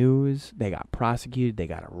in the news. They got prosecuted. They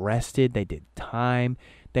got arrested. They did time.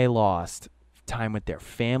 They lost time with their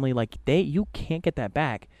family. Like you can't get that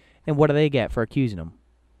back. And what do they get for accusing them?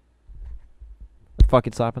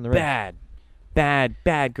 Fucking slap in the wrist.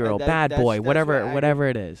 Bad girl, bad boy, that's whatever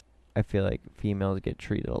it is. I feel like females get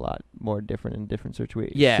treated a lot more different in different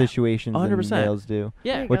Yeah, situations than 100%. males do.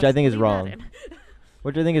 Yeah. There you which go, I think is leave that wrong. in.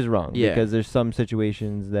 Which I think is wrong Yeah. because there's some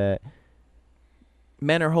situations that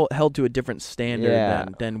Men are held to a different standard Yeah.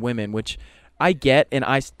 than women, which I get, and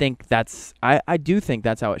I think I do think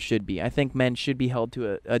that's how it should be. I think men should be held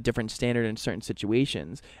to a different standard in certain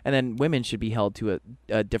situations, and then women should be held to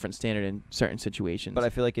a different standard in certain situations. but I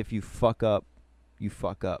feel like if you fuck up, you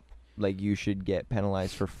fuck up. Like you should get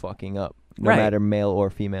penalized for fucking up, no Right. matter male or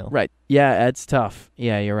female. Right. Yeah, it's tough.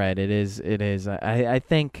 Yeah, you're right. It is. I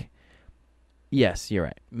think, yes, you're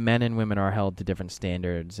right. Men and women are held to different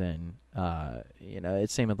standards, and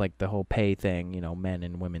it's same with like the whole pay thing. Men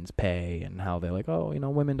and women's pay, and how they're like, oh,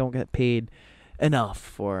 women don't get paid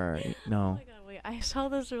enough, or Oh my god, wait, I saw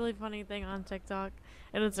this really funny thing on TikTok,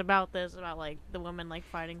 and it's about like the women like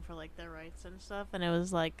fighting for like their rights and stuff, and it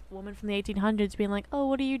was like a woman from the 1800s being like, oh,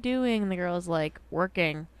 what are you doing? And the girl was like,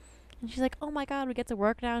 working. And she's like, oh my god, we get to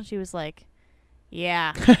work now? And she was like,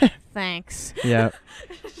 yeah, thanks. Yeah.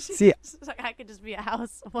 See, She's like, I could just be a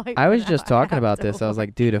housewife. I was now. just I talking have about to this. I was work."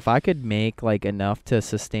 like, dude, if I could make like enough to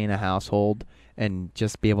sustain a household and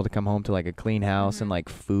just be able to come home to like a clean house and Mhm. like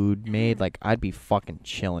food made, like I'd be fucking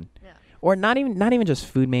chilling. Yeah. Or not even just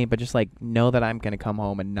food made, but just like know that I'm gonna come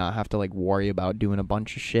home and not have to like worry about doing a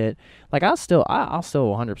bunch of shit. Like I'll still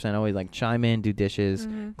 100% always like chime in, do dishes,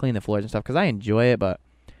 Mhm. clean the floors and stuff because I enjoy it, but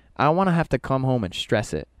I don't want to have to come home and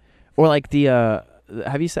stress it. Or like the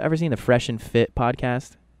have you ever seen the Fresh and Fit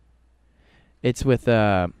podcast? It's with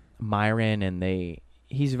Myron, and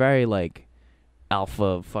he's very like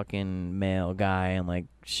alpha fucking male guy, and like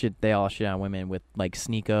they all shit on women with like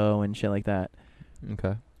Sneeko and shit like that.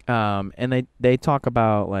 Okay. And they talk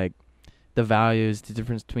about like the values, the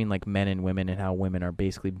difference between like men and women, and how women are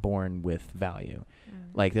basically born with value. Mm.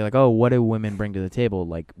 Like they're like, oh, what do women bring to the table?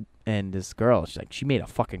 Like, and this girl, she made a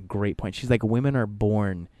fucking great point. She's like, women are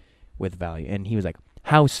born with value, and he was like,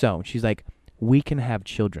 how so? And she's like, we can have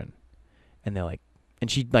children, and they're like, and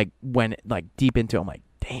she like went like deep into it. I'm like,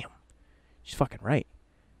 damn, she's fucking right.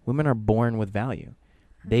 Women are born with value.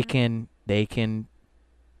 They can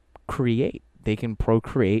create. They can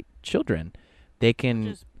procreate children. They can.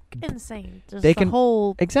 Which is insane. Just they the can-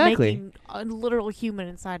 whole exactly. making a literal human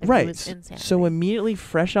inside of Right. you is insanity. So immediately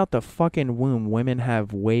fresh out the fucking womb, women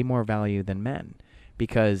have way more value than men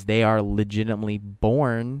because they are legitimately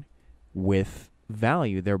born with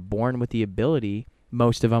value. They're born with the ability.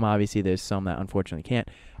 Most of them, obviously, there's some that unfortunately can't,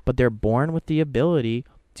 but they're born with the ability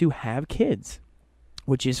to have kids,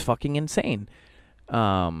 which is fucking insane.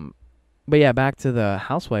 But yeah, back to the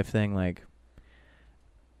housewife thing. Like,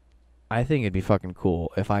 I think it'd be fucking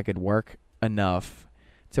cool if I could work enough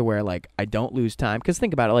to where like I don't lose time. Because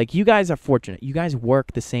think about it, like you guys are fortunate. You guys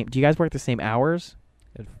work the same. Do you guys work the same hours?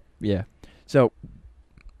 Yeah. So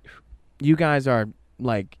you guys are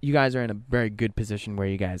in a very good position where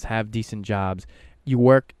you guys have decent jobs. You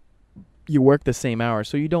work the same hours,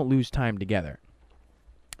 so you don't lose time together.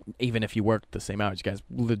 Even if you work the same hours, you guys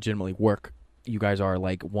legitimately work. You guys are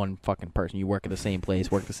like one fucking person. You work at the same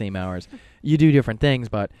place, work the same hours. You do different things,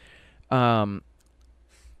 but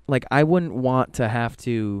like I wouldn't want to have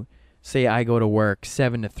to say I go to work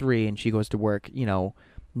 7 to 3 and she goes to work, 9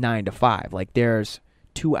 to 5. Like there's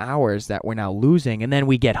 2 hours that we're now losing, and then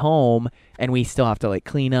we get home and we still have to like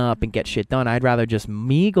clean up and get shit done. I'd rather just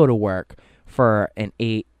me go to work for an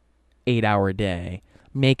 8-hour day,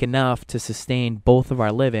 make enough to sustain both of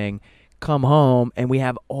our living, come home, and we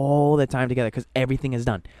have all the time together because everything is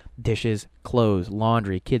done. Dishes, clothes,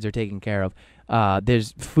 laundry, kids are taken care of.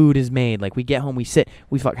 There's food is made. Like we get home, we sit,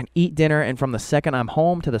 we fucking eat dinner, and from the second I'm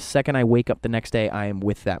home to the second I wake up the next day, I am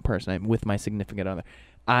with that person. I'm with my significant other.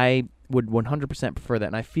 I would 100% prefer that,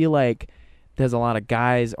 and I feel like there's a lot of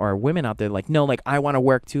guys or women out there like, no, like I want to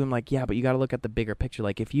work too. I'm like, yeah, but you got to look at the bigger picture.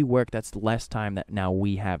 Like if you work, that's less time that now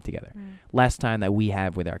we have together, less time that we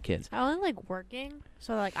have with our kids. I only like working,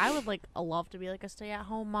 so like I would like love to be like a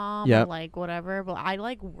stay-at-home mom Yep. or like whatever, but I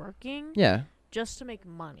like working Yeah. just to make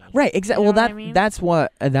money. Right. Exactly. You know well, what I mean? that's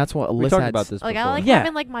what Alyssa We talked had about this Like before. I like Yeah.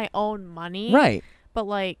 having like my own money. Right. But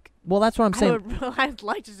like Well, that's what I'm saying. I'd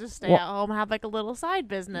like to just stay Well- at home and have like a little side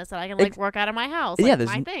business that I can Ex- like work out of my house. Yeah, Like there's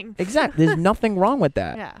my thing. Exactly. There's nothing wrong with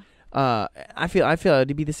that. Yeah. I feel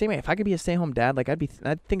it'd be the same way. If I could be a stay-at-home dad, like I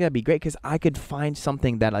think that'd be great because I could find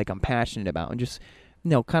something that like I'm passionate about and just,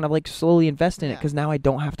 kind of like slowly invest in it Yeah. because now I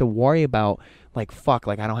don't have to worry about like fuck,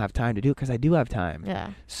 like I don't have time to do it because I do have time.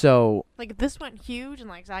 Yeah. So Like if this went huge and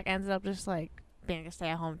like Zach ended up just like being a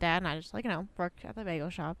stay-at-home dad and I just like worked at the bagel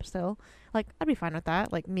shop still, like I'd be fine with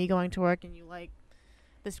that. Like me going to work and you like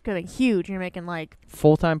this getting huge and you're making like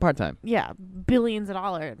full-time, part-time. billions of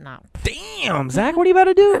dollars. Not Damn, Zach, what are you about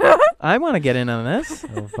to do? I want to get in on this.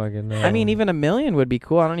 Oh, fucking no. I mean, even $1 million would be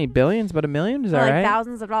cool. I don't need billions, but $1 million is for, all like right.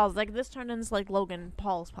 thousands of dollars. Like this turned into like Logan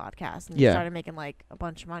Paul's podcast and you Yeah. started making like a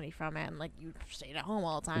bunch of money from it and like you stayed at home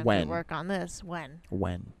all the time When? to work on this. When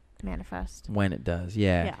manifest. When it does,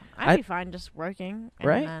 yeah. Yeah. I'd I- be fine just working and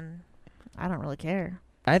Right? then I don't really care.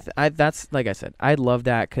 I that's like I said, I love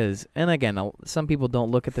that because, and again, some people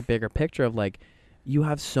don't look at the bigger picture of like, you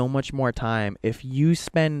have so much more time if you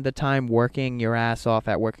spend the time working your ass off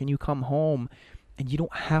at work and you come home and you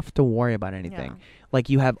don't have to worry about anything. Yeah. Like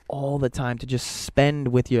you have all the time to just spend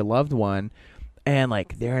with your loved one, and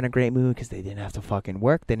like they're in a great mood because they didn't have to fucking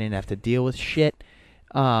work, they didn't have to deal with shit.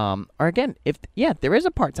 Or again, if there is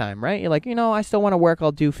a part time, right? You're like, I still want to work.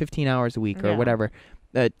 I'll do 15 hours a week or Yeah. whatever.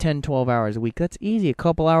 10, 12 hours a week. That's easy. A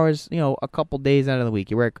couple hours, a couple days out of the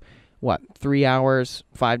week. You work, 3 hours,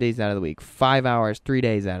 5 days out of the week. 5 hours, 3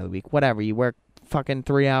 days out of the week. Whatever. You work fucking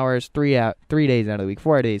 3 hours, 3 days out of the week.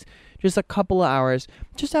 4 days. Just a couple of hours.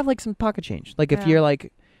 Just have like some pocket change. Like if Yeah. you're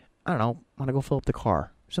like, I don't know, want to go fill up the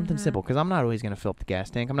car. Something Mhm. simple. Because I'm not always going to fill up the gas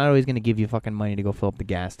tank. I'm not always going to give you fucking money to go fill up the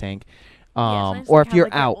gas tank. Yeah, it's nice Or to if have, you're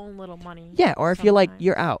like, your out. own little money Yeah, or if you're like sometimes.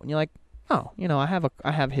 you're out and you're like, oh,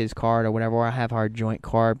 I have his card or whatever, or I have our joint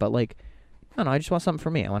card, but like, I don't know, I just want something for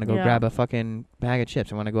me. I want to go Yeah. grab a fucking bag of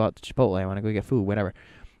chips. I want to go out to Chipotle. I want to go get food, whatever.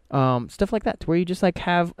 Stuff like that, to where you just like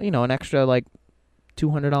have an extra like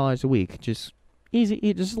 $200 a week, just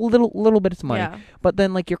easy, just a little bit of money. Yeah. But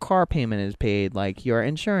then like your car payment is paid, like your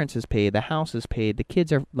insurance is paid, the house is paid, the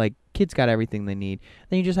kids got everything they need.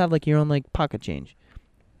 Then you just have like your own like pocket change.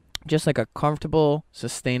 Just like a comfortable,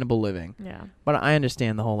 sustainable living. Yeah. But I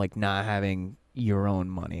understand the whole like not having your own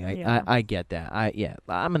money. Yeah. I get that.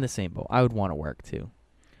 I'm in the same boat. I would want to work too.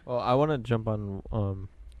 Well, I want to jump on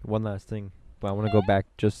one last thing, but I want to go back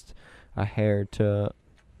just a hair to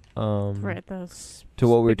Right. to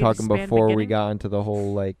what we were Spiggity talking span before we beginning? got into the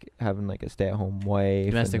whole like having like a stay-at-home wife.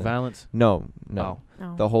 and Domestic the- violence? No. Oh.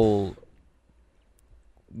 No. The whole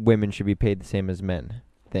women should be paid the same as men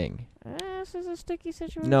thing. This is a sticky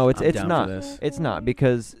situation. No, it's I'm down for not. this. It's not,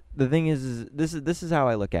 because the thing is this is how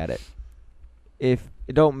I look at it. If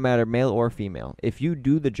it don't matter male or female, if you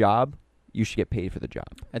do the job, you should get paid for the job.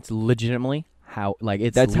 That's legitimately how, like,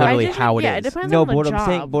 it's That's how- literally I think how it yeah, is. it depends No, on but the what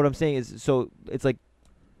job. I'm saying is, so it's like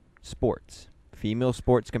sports, female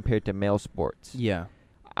sports compared to male sports. Yeah.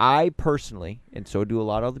 I personally, and so do a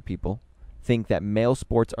lot of other people, think that male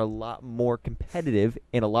sports are a lot more competitive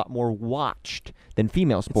and a lot more watched than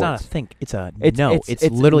female It's sports. not a think. It's a It's- no. it's- It's,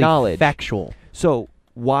 it's literally knowledge. factual. So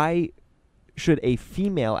why should a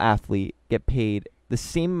female athlete get paid the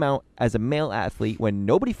same amount as a male athlete when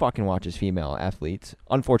nobody fucking watches female athletes?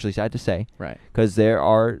 Unfortunately, sad to say, Right. because there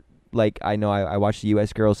are, like, I know I watched the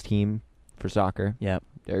U.S. girls team for soccer. Yep.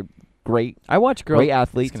 They're great, I watch girls. great It's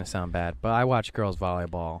athletes. gonna sound bad, but I watch girls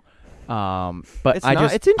volleyball. But It's I not-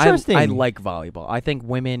 just it's interesting. I like volleyball. I think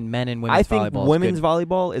men and women's I think volleyball women's is good.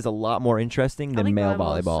 volleyball is a lot more interesting I than think male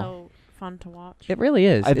volleyball is volleyball. so fun to watch. It really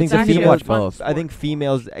is. I think it's the easy to females- watch both. I think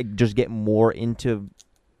females just get more into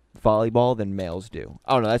volleyball than males do.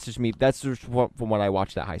 I don't know. That's just me. That's just from what I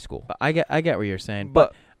watched at high school. But I get what you're saying.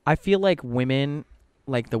 But I feel like women,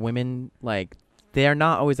 like the women, like they're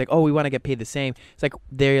not always like, oh, we want to get paid the same. It's like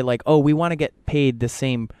they're like, oh, we want to get paid the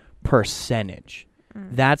same percentage.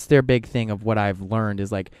 That's their big thing of what I've learned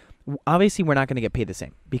is like, obviously we're not going to get paid the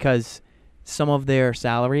same because some of their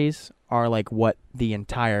salaries are like what the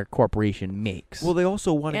entire corporation makes. well, they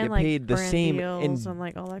also want to and get like paid the brand same deals and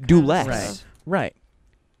like all that do kind of less. stuff. right.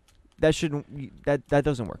 That shouldn't. That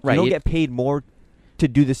doesn't work. Right, You don't you- get paid more to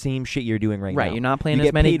do the same shit you're doing right now. Right. You're not playing You as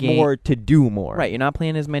get many paid games. more to do more. Right, you're not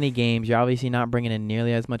playing as many games. You're obviously not bringing in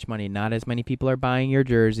nearly as much money. Not as many people are buying your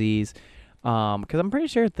jerseys. Because I'm pretty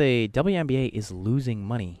sure the WNBA is losing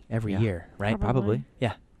money every Yeah. year, right? Probably.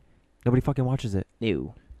 Yeah. Nobody fucking watches it.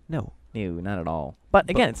 No, No. not at all. But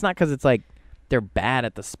again, it's not because it's like they're bad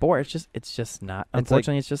at the sport. It's just not. It's like-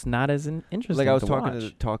 Unfortunately, it's just not as interesting. Like I was to talking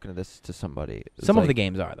watch. talking to this to somebody. It was Some of like- the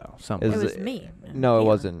games are though. Some. Is It was it- me. No, it Yeah.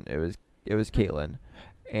 wasn't. It was Caitlin,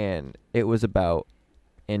 and it was about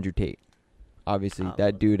Andrew Tate. Obviously, Oh.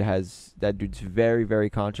 that dude's very, very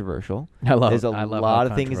controversial. I love. There's a I love lot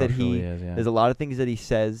how of things that controversial he- is, yeah. There's a lot of things that he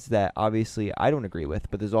says that obviously I don't agree with,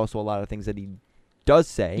 but there's also a lot of things that he does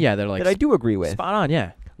say yeah, they're like that I do agree with. spot on.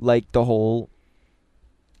 Yeah. Like the whole,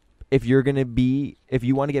 if you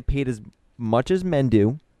want to get paid as much as men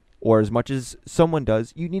do, or as much as someone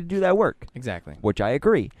does, you need to do that work, Exactly. which I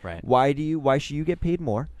agree. Right. Why should you get paid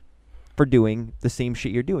more for doing the same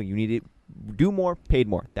shit you're doing? You need to do more, paid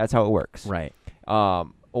more. That's how it works. Right.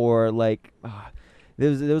 Or like there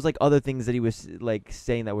was like other things that he was like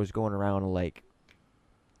saying that was going around like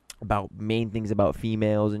about main things about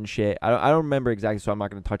females and shit. I don't remember exactly, so I'm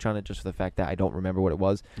not going to touch on it just for the fact that I don't remember what it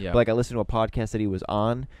was. Yeah. But like I listened to a podcast that he was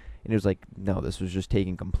on, and it was like, no, this was just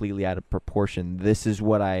taken completely out of proportion. This is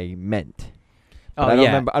what I meant. But I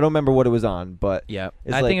don't remember what it was on, but Yeah,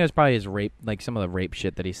 It's I like- think it was probably his rape, like some of the rape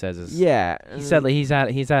shit that he says is. yeah, He said like he's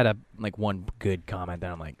had a like one good comment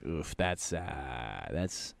that I'm like, oof, that's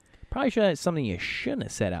probably something you shouldn't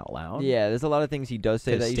have said out loud. yeah, there's a lot of things he does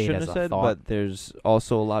say Could've that he stayed shouldn't as have a said, thought. but there's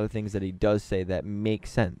also a lot of things that he does say that make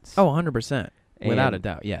sense. Oh, 100%, without a And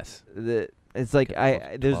doubt. Yes. it's like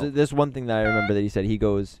Okay, there's 12. this one thing that I remember that he said. He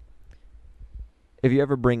goes, if you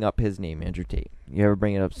ever bring up his name, Andrew Tate, you ever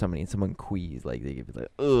bring it up to somebody and someone quees, like they give like,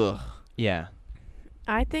 ugh. Yeah.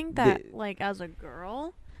 I think that like as a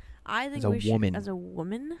girl, I think As a we should woman. as a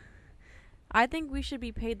woman, I think we should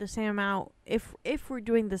be paid the same amount if we're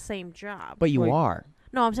doing the same job. But you Wait. are.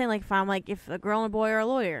 No, I'm saying like if a girl and a boy are a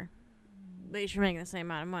lawyer, they should make the same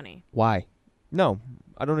amount of money. Why? No,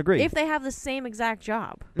 I don't agree. If they have the same exact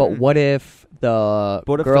job. But Mm-mm. what if the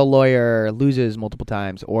What if girl lawyer loses multiple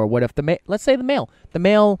times, or what if let's say the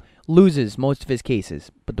male loses most of his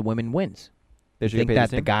cases, but the woman wins? They You should think get paid that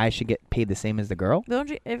the the same? guy should get paid the same as the girl? Don't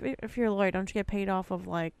you if you're a lawyer, don't you get paid off of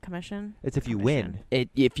like commission? It's if you Commission. win.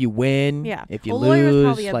 If you win, Yeah. if you A lawyer is lose,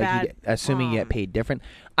 probably a like bad, you assuming you get um, paid different.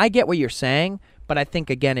 I get what you're saying, but I think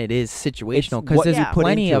again it is situational It's because what there's you put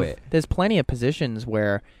plenty into of it. there's plenty of positions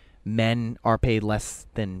where men are paid less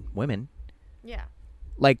than women. Yeah.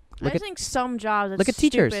 Like I look just at think some jobs it's look at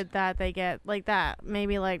teachers. stupid that they get like that.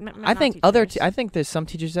 Maybe like I think I think there's some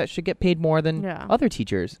teachers that should get paid more than Yeah. other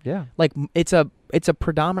teachers. Yeah. Like it's a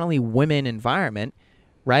predominantly women environment,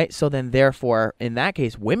 right? So then therefore in that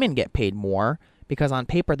case women get paid more because on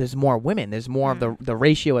paper there's more women. There's more of the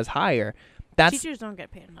ratio is higher. That's teachers don't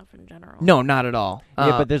get paid enough in general. no, not at all.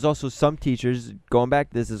 Yeah, but there's also some teachers, going back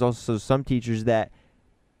to this, there's also some teachers that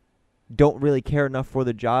don't really care enough for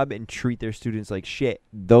the job and treat their students like shit.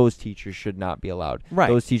 Those teachers should not be allowed. Right.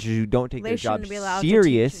 Those teachers who don't take they their job shouldn't be allowed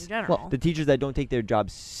serious, to teach in general. the teachers that don't take their job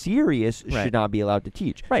serious Right. should not be allowed to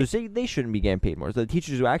teach. So Right. say they shouldn't be getting paid more. So the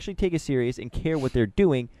teachers who actually take it serious and care what they're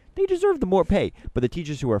doing they deserve the more pay. But the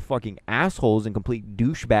teachers who are fucking assholes and complete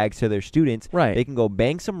douchebags to their students, Right. they can go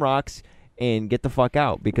bang some rocks and get the fuck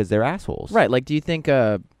out because they're assholes. Right. Like, do you think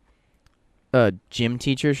a gym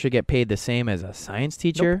teacher should get paid the same as a science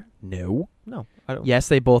teacher? No. No, I don't. Yes,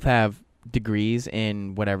 they both have degrees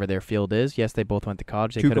in whatever their field is. Yes, they both went to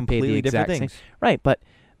college. They Two could have paid the completely exact different same. things. Right, but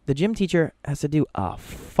the gym teacher has to do a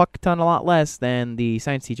fuck ton a lot less than the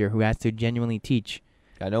science teacher who has to genuinely teach.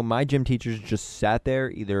 I know my gym teachers just sat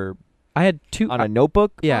there either I had two. on a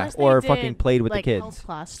notebook yeah. Unless they or did, fucking played with like, the health kids.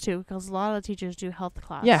 class too, because a lot of the teachers do health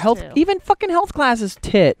class. Yeah, health. too. Even fucking health classes.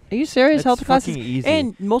 Tit. Are you serious? That's Health classes. fucking easy.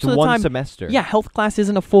 And most It's of the one time, semester. yeah, health class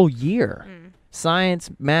isn't a full year. Mm. Science,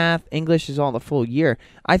 math, English is all the full year.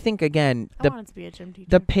 I think again, I the wanted to be a gym teacher.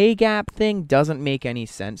 the pay gap thing doesn't make any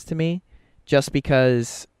sense to me, just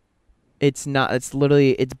because it's not. It's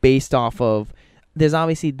literally it's based off of. There's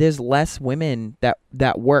less women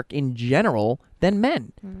that work in general than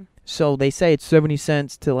men. Mm. So they say it's 70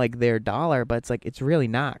 cents to like their dollar, but it's like it's really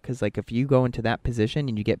not, because like if you go into that position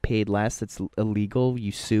and you get paid less, it's illegal.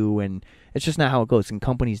 You sue, and it's just not how it goes. And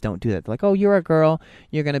companies don't do that. They're like, oh, you're a girl,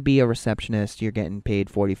 you're gonna be a receptionist, you're getting paid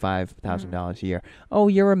 $45,000 a year. Oh,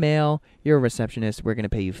 you're a male, you're a receptionist, we're gonna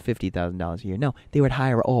pay you $50,000 a year. No, they would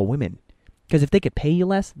hire all women, because if they could pay you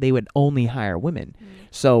less, they would only hire women. Mm.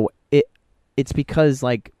 So it's because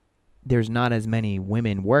like there's not as many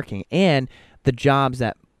women working, and the jobs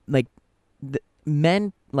that like the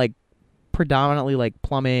men like predominantly like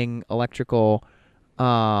plumbing, electrical,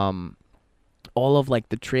 all of like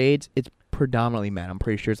the trades, it's predominantly men. I'm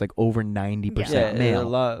pretty sure it's like over 90% Yeah, male.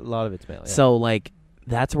 a lot of it's male. Yeah. So like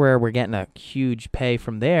that's where we're getting a huge pay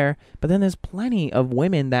from there. But then there's plenty of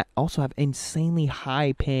women that also have insanely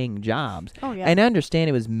high paying jobs. Oh yeah. And I understand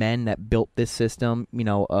it was men that built this system,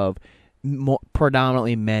 of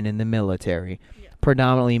predominantly men in the military,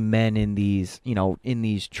 predominantly men in these, in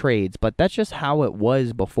these trades. But that's just how it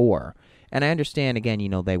was before. And I understand, again,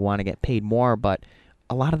 they want to get paid more. But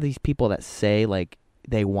a lot of these people that say, like,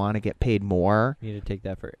 they want to get paid more you need to take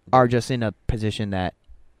that for are just in a position that,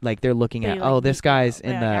 like, they're looking They, at, like, oh, this need guy's the-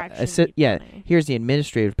 in they, the like, actually need money. here's the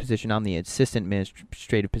administrative position. I'm the assistant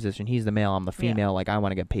administrative position. He's the male. I'm the Yeah. female. Like, I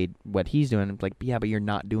want to get paid what he's doing. It's like, yeah, but you're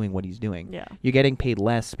not doing what he's doing. Yeah. You're getting paid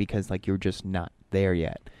less because, like, you're just not there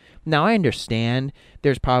yet. Now, I understand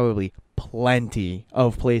there's probably plenty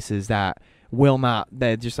of places that will not,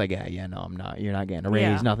 that just like, no, I'm not. You're not getting a raise,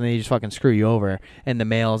 Yeah. nothing. They just fucking screw you over. And the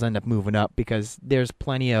males end up moving up because there's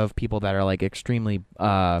plenty of people that are, like, extremely,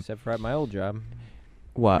 except for at my old job.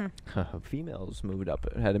 what? Females moved up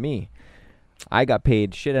ahead of me. I got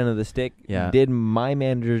paid shit end of the stick. Yeah. Did my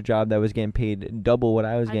manager's job that was getting paid double what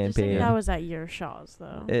I was I getting just think paid. that was at your Shaw's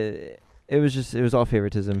though. It was all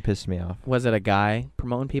favoritism. Pissed me off. Was it a guy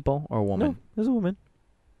promoting people or a woman? No, it was a woman.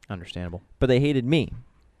 Understandable. But they hated me.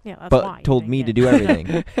 Yeah, that's but why you told didn't me get to it. do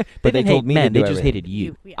everything. But they didn't told hate me men. to do They just everything. hated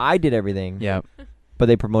you. Yeah. I did everything. Yeah. But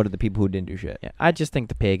they promoted the people who didn't do shit. Yeah. I just think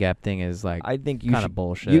the pay gap thing is like I think you kind should. of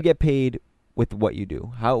bullshit. You get paid with what you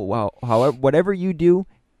do. However, whatever you do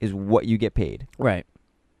is what you get paid. right.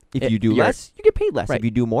 If It- you do your- less, you get paid less. Right. If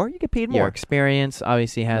you do more, you get paid Your more. experience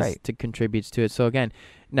obviously has Right. to contributes to it. So again,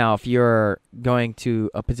 now if you're going to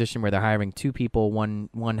a position where they're hiring two people, one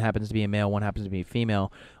happens to be a male, one happens to be a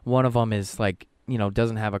female. One of them is like,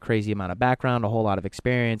 doesn't have a crazy amount of background, a whole lot of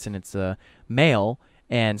experience, and it's a male.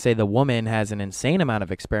 And say the woman has an insane amount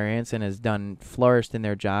of experience and has flourished in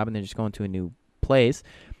their job, and they're just going to a new place.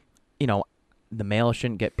 The male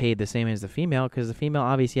shouldn't get paid the same as the female, because the female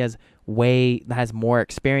obviously has more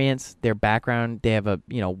experience. Their background, they have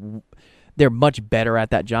they're much better at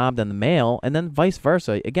that job than the male, and then vice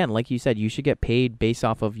versa. Again, like you said, you should get paid based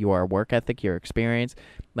off of your work ethic, your experience,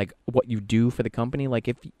 like what you do for the company. Like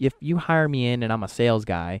if you hire me in and I'm a sales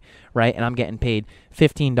guy, right, and I'm getting paid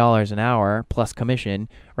 $15 an hour plus commission,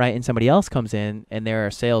 right, and somebody else comes in and they're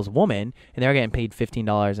a saleswoman and they're getting paid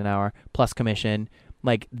 $15 an hour plus commission,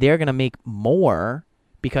 like they're gonna make more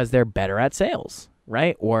because they're better at sales,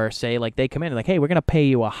 right? Or say like they come in and like, hey, we're gonna pay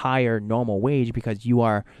you a higher normal wage because you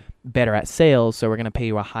are better at sales, so we're going to pay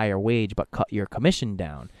you a higher wage but cut your commission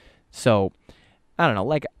down. So I don't know,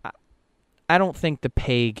 like I don't think the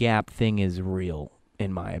pay gap thing is real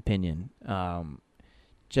in my opinion,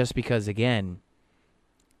 just because again,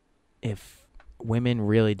 if women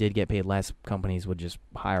really did get paid less, companies would just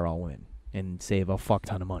hire all women and save a fuck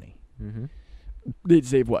ton of money. Mm-hmm. They'd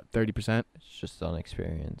save what, 30%? It's just on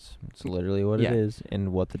experience. It's literally what Yeah. it is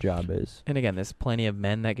and what the job is. And again, there's plenty of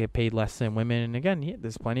men that get paid less than women. And again,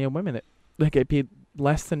 there's plenty of women that get paid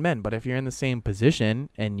less than men. But if you're in the same position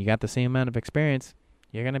and you got the same amount of experience,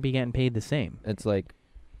 you're going to be getting paid the same. It's like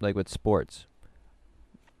with sports.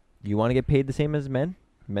 You want to get paid the same as men?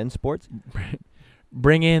 men's sports.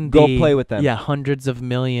 Bring in Go the play with them. Yeah, hundreds of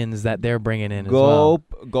millions that they're bringing in as Go, well.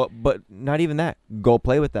 go, but not even that. Go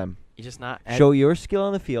play with them. You're just not Show your skill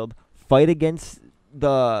on the field. Fight against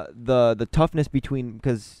the toughness between,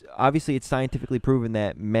 because obviously it's scientifically proven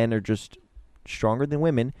that men are just stronger than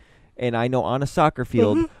women. And I know on a soccer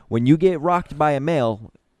field, when you get rocked by a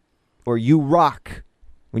male, or you rock,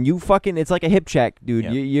 when you fucking, it's like a hip check, dude.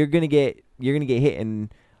 Yep. You're gonna get hit,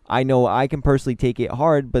 and I know I can personally take it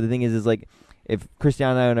hard. But the thing is like, if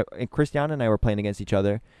Christiana and I were playing against each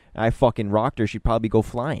other, and I fucking rocked her, she'd probably go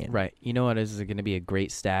flying. Right. You know what is going to be a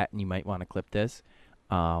great stat, and you might want to clip this.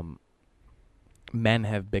 Men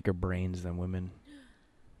have bigger brains than women.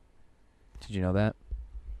 Did you know that?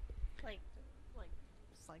 Like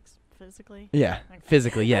physically. Yeah, Like-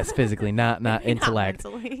 physically, yes, physically, not intellect.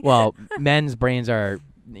 mentally. Well, men's brains are,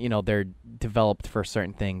 they're developed for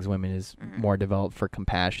certain things. Women is more developed for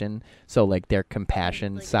compassion. So like their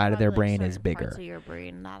compassion Like, side of their probably, like, brain is certain bigger. parts of your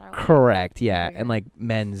brain that are, like, Correct, yeah. bigger. And like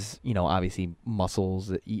men's, obviously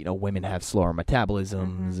muscles, women have slower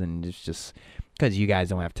metabolisms, Mhm. and it's just because you guys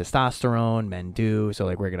don't have testosterone, men do. So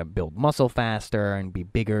like we're going to build muscle faster and be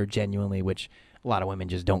bigger genuinely, which a lot of women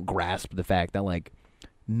just don't grasp the fact that like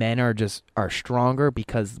men are stronger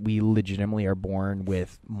because we legitimately are born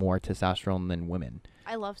with more testosterone than women.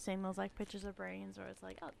 I love seeing those like pictures of brains where it's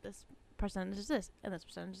like, oh, this percentage is this, and this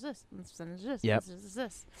percentage is this, and this percentage is this, Yep. and this is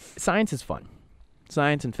this. Science is fun.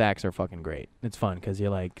 Science and facts are fucking great. It's fun because you're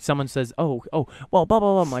like, someone says, oh, well, blah, blah,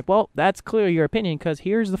 blah. I'm like, well, that's clearly your opinion because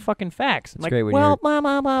here's the fucking facts. I'm It's like, great when well, you're- blah,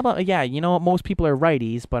 blah, blah, blah. Yeah, you know what? Most people are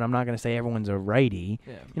righties, but I'm not going to say everyone's a righty,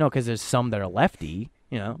 Yeah. because there's some that are lefty,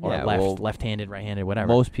 or Yeah, left-handed, right-handed, whatever.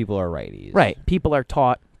 Most people are righties. Right. People are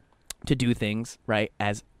taught to do things, right,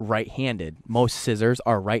 as right-handed. Most scissors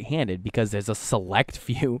are right-handed because there's a select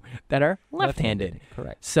few that are left-handed.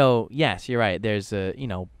 Correct. So, yes, you're right. There's a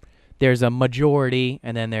majority,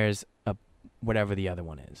 and then there's a whatever the other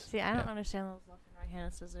one is. See, I don't Yeah. understand those left and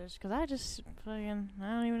right-handed scissors because I just fucking, I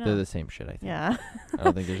don't even know. They're the same shit, I think. Yeah. I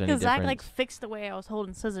don't think there's any Because difference. Zach like fixed the way I was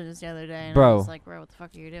holding scissors the other day, and Bro. I was like, bro, what the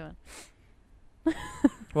fuck are you doing?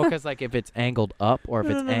 Well, because like if it's angled up or if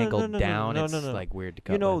No, it's no, no, no, angled no, no, down, no, it's no, no. like weird to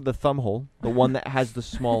cut. You know with. the thumb hole, the one that has the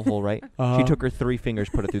small hole, right? Uh-huh. She took her 3 fingers,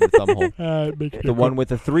 put it through the thumb hole. The one with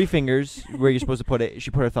the 3 fingers where you're supposed to put it,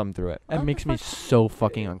 she put her thumb through it. That What makes the me fuck? so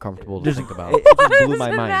fucking uncomfortable to Just- think about. It just What blew does my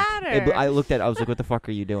it mind. matter? I looked at it, I was like, what the fuck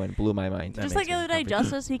are you doing? Blew my mind. That Just makes like the me other day,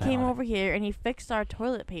 uncomfortable. Justice, he came Valid. over here and he fixed our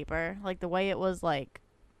toilet paper, like the way it was like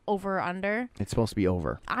over or under. It's supposed to be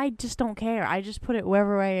over. I just don't care. I just put it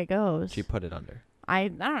wherever way it goes. She put it under. I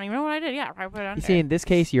don't even know what I did. Yeah, I put it under. You see, in this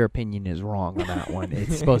case, your opinion is wrong on that one.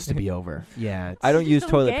 It's supposed to be over. Yeah. It's, I don't just use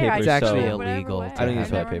toilet care. I paper, It's just actually do it whatever illegal way. to I don't use have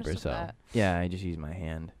toilet never paper, understood so that. yeah, I just use my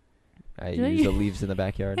hand. I Do use you? the leaves in the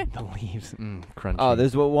backyard. The leaves, crunchy. Oh,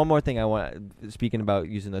 there's one more thing I want. Speaking about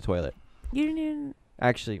using the toilet. You didn't even.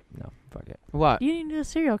 Actually, no, fuck it. what? You didn't do a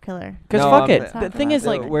serial killer. Because No, fuck I'm- it. Talk The thing about is, it.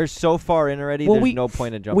 like, we're so far in already. Well, There's no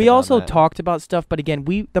point in jumping. we also on that. talked about stuff, but again,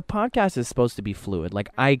 the podcast is supposed to be fluid. Like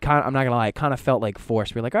I'm not gonna lie, I kind of felt like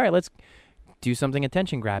forced. We're like, all right, let's do something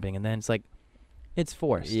attention grabbing, and then it's like, it's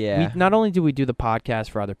forced. Yeah. We, not only do we do the podcast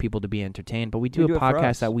for other people to be entertained, but we do do a it for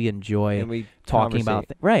us. podcast that we enjoy And we talking about.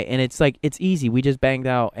 conversate. Right, and it's like it's easy. We just banged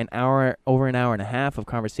out over an hour and a half of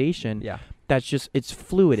conversation. Yeah. That's just it's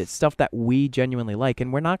fluid. It's stuff that we genuinely like,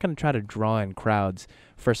 and we're not going to try to draw in crowds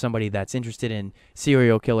for somebody that's interested in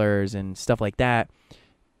serial killers and stuff like that,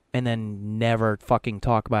 and then never fucking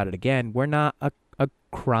talk about it again. We're not a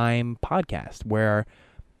crime podcast. We're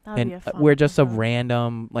That'd be a fun we're just a episode.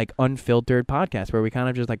 random, like, unfiltered podcast where we kind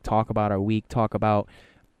of just like talk about our week, talk about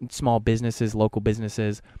small businesses, local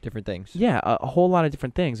businesses. Different things. Yeah, a whole lot of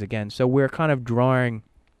different things again. So we're kind of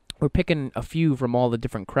we're picking a few from all the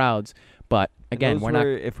different crowds, but And again, those we're not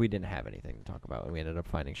were if we didn't have anything to talk about, and we ended up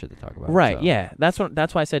finding shit to talk about. right. so. Yeah, that's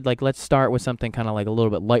why I said like let's start with something kind of like a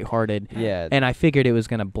little bit lighthearted. Yeah. And I figured it was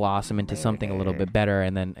gonna blossom into something a little bit better.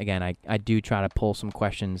 And then again, I do try to pull some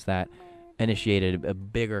questions that initiated a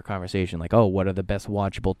bigger conversation, like, oh, what are the best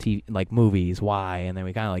watchable TV like movies? Why? And then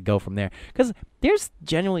we kind of like go from there. Because there's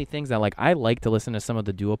genuinely things that like I like to listen to some of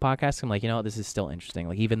the duo podcasts. I'm like, this is still interesting.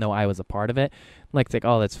 Like even though I was a part of it, like it's like,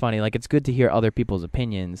 oh, that's funny. Like it's good to hear other people's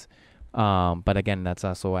opinions. But again, that's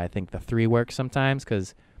also why I think the 3 works sometimes,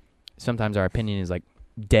 because sometimes our opinion is like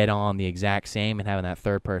dead on the exact same, and having that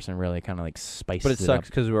third person really kind of like spices But it it sucks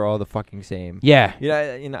up. because we're all the fucking same. Yeah.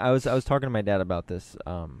 I was talking to my dad about this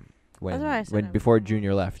That's what I said when I before was.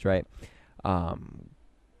 Junior left, right?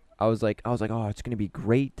 I was like, oh, it's gonna be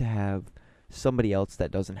great to have somebody else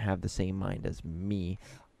that doesn't have the same mind as me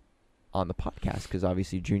on the podcast, because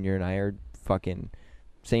obviously Junior and I are fucking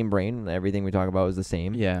same brain. Everything we talk about is the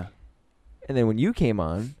same. Yeah. And then when you came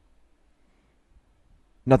on,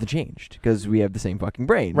 nothing changed because we have the same fucking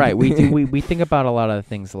brain. Right. We do. We think about a lot of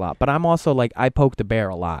things a lot. But I'm also like, I poke the bear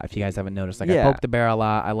a lot. If you guys haven't noticed, like Yeah. I poke the bear a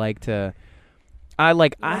lot. I like to. I You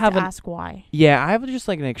like have to an ask why. Yeah, I have just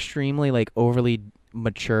like an extremely like overly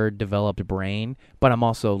mature, developed brain, but I'm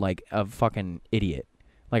also like a fucking idiot.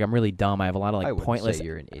 Like I'm really dumb. I have a lot of I like wouldn't pointless. say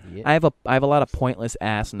you're an idiot. I have a lot of pointless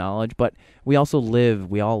ass knowledge, but we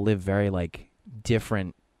all live very like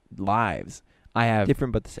different lives. I have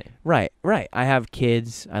Different but the same. right. I have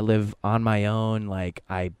kids. I live on my own. Like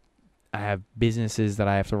I have businesses that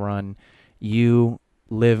I have to run. You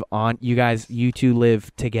two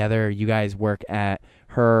live together. You guys work at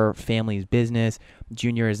her family's business.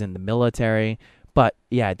 Junior is in the military. But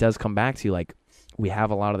yeah, it does come back to like we have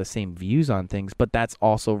a lot of the same views on things, but that's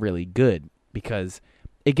also really good because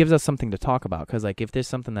it gives us something to talk about. Because like if there's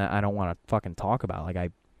something that I don't want to fucking talk about, like I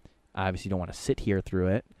obviously don't want to sit here through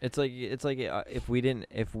it. It's like if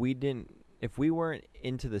we weren't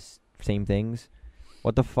into the same things,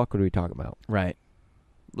 what the fuck would we talk about? Right.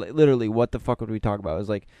 Literally, what the fuck would we talk about? It was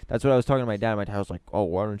like, that's what I was talking to my dad. My dad was like, oh,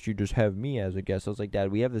 why don't you just have me as a guest? I was like,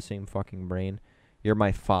 Dad, we have the same fucking brain. You're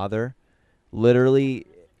my father. Literally,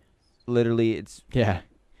 it's Yeah.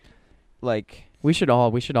 like, We should all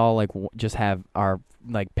like just have our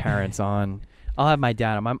like parents on. I'll have my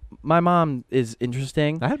dad on. My mom is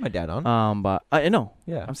interesting. I had my dad on. But I know.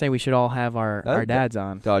 Yeah. I'm saying we should all have our dads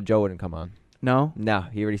on. Joe wouldn't come on. No? No,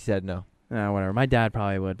 he already said no. Whatever. My dad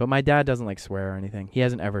probably would, but my dad doesn't like swear or anything. He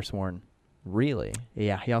hasn't ever sworn. Really?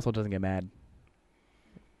 Yeah, he also doesn't get mad.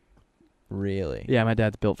 Really? Yeah, my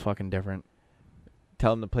dad's built fucking different.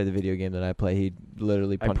 Tell him to play the video game that I play. He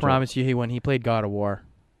literally I punched promise you, when he played God of War,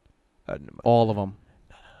 all of them,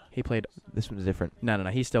 he played. This one's different. No.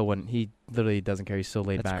 He still wouldn't. He literally doesn't care. He's still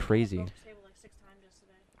laid That's back. crazy.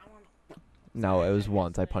 No, it was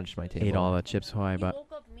once. I punched my table. Ate all the chips Hawaii, but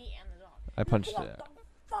woke up me and the dog. I punched What it. the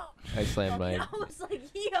fuck? I slammed my. I was like,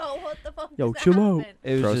 yo, what the fuck? Yo, just chill out. happened?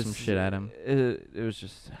 It was Throw just some shit at him. It was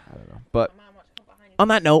just, I don't know. But My mom wants to come behind you. on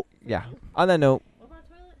that note, yeah. On that note, What about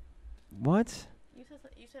toilet? what?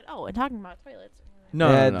 You said, oh, and talking about toilets.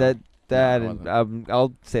 no, Yeah, no. that No, it and, wasn't.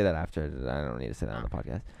 I'll say that after. I don't need to say that on the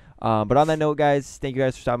podcast. But on that note, guys, thank you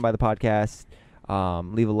guys for stopping by the podcast.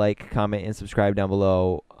 Leave a like, comment, and subscribe down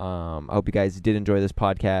below. I hope you guys did enjoy this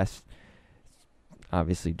podcast.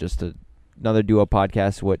 Obviously, just another duo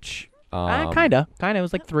podcast, which Kinda. It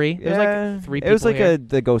was like three. It was like three. It was people like here.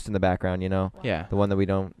 the ghost in the background, you know, Yeah. the one that we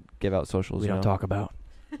don't give out socials. We you don't know? talk about.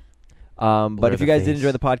 But Blur if you the guys did face.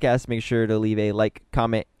 enjoy the podcast, make sure to leave a like,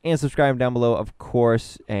 comment, and subscribe down below, of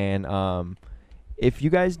course. And if you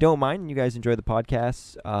guys don't mind and you guys enjoy the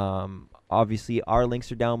podcast, obviously our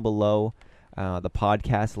links are down below. The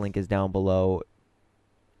podcast link is down below.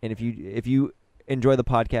 And if you enjoy the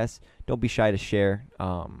podcast, don't be shy to share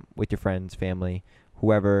with your friends, family,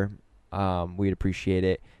 whoever. We'd appreciate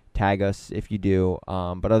it. Tag us if you do.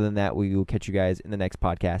 But other than that, we will catch you guys in the next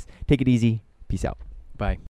podcast. Take it easy. Peace out. Bye.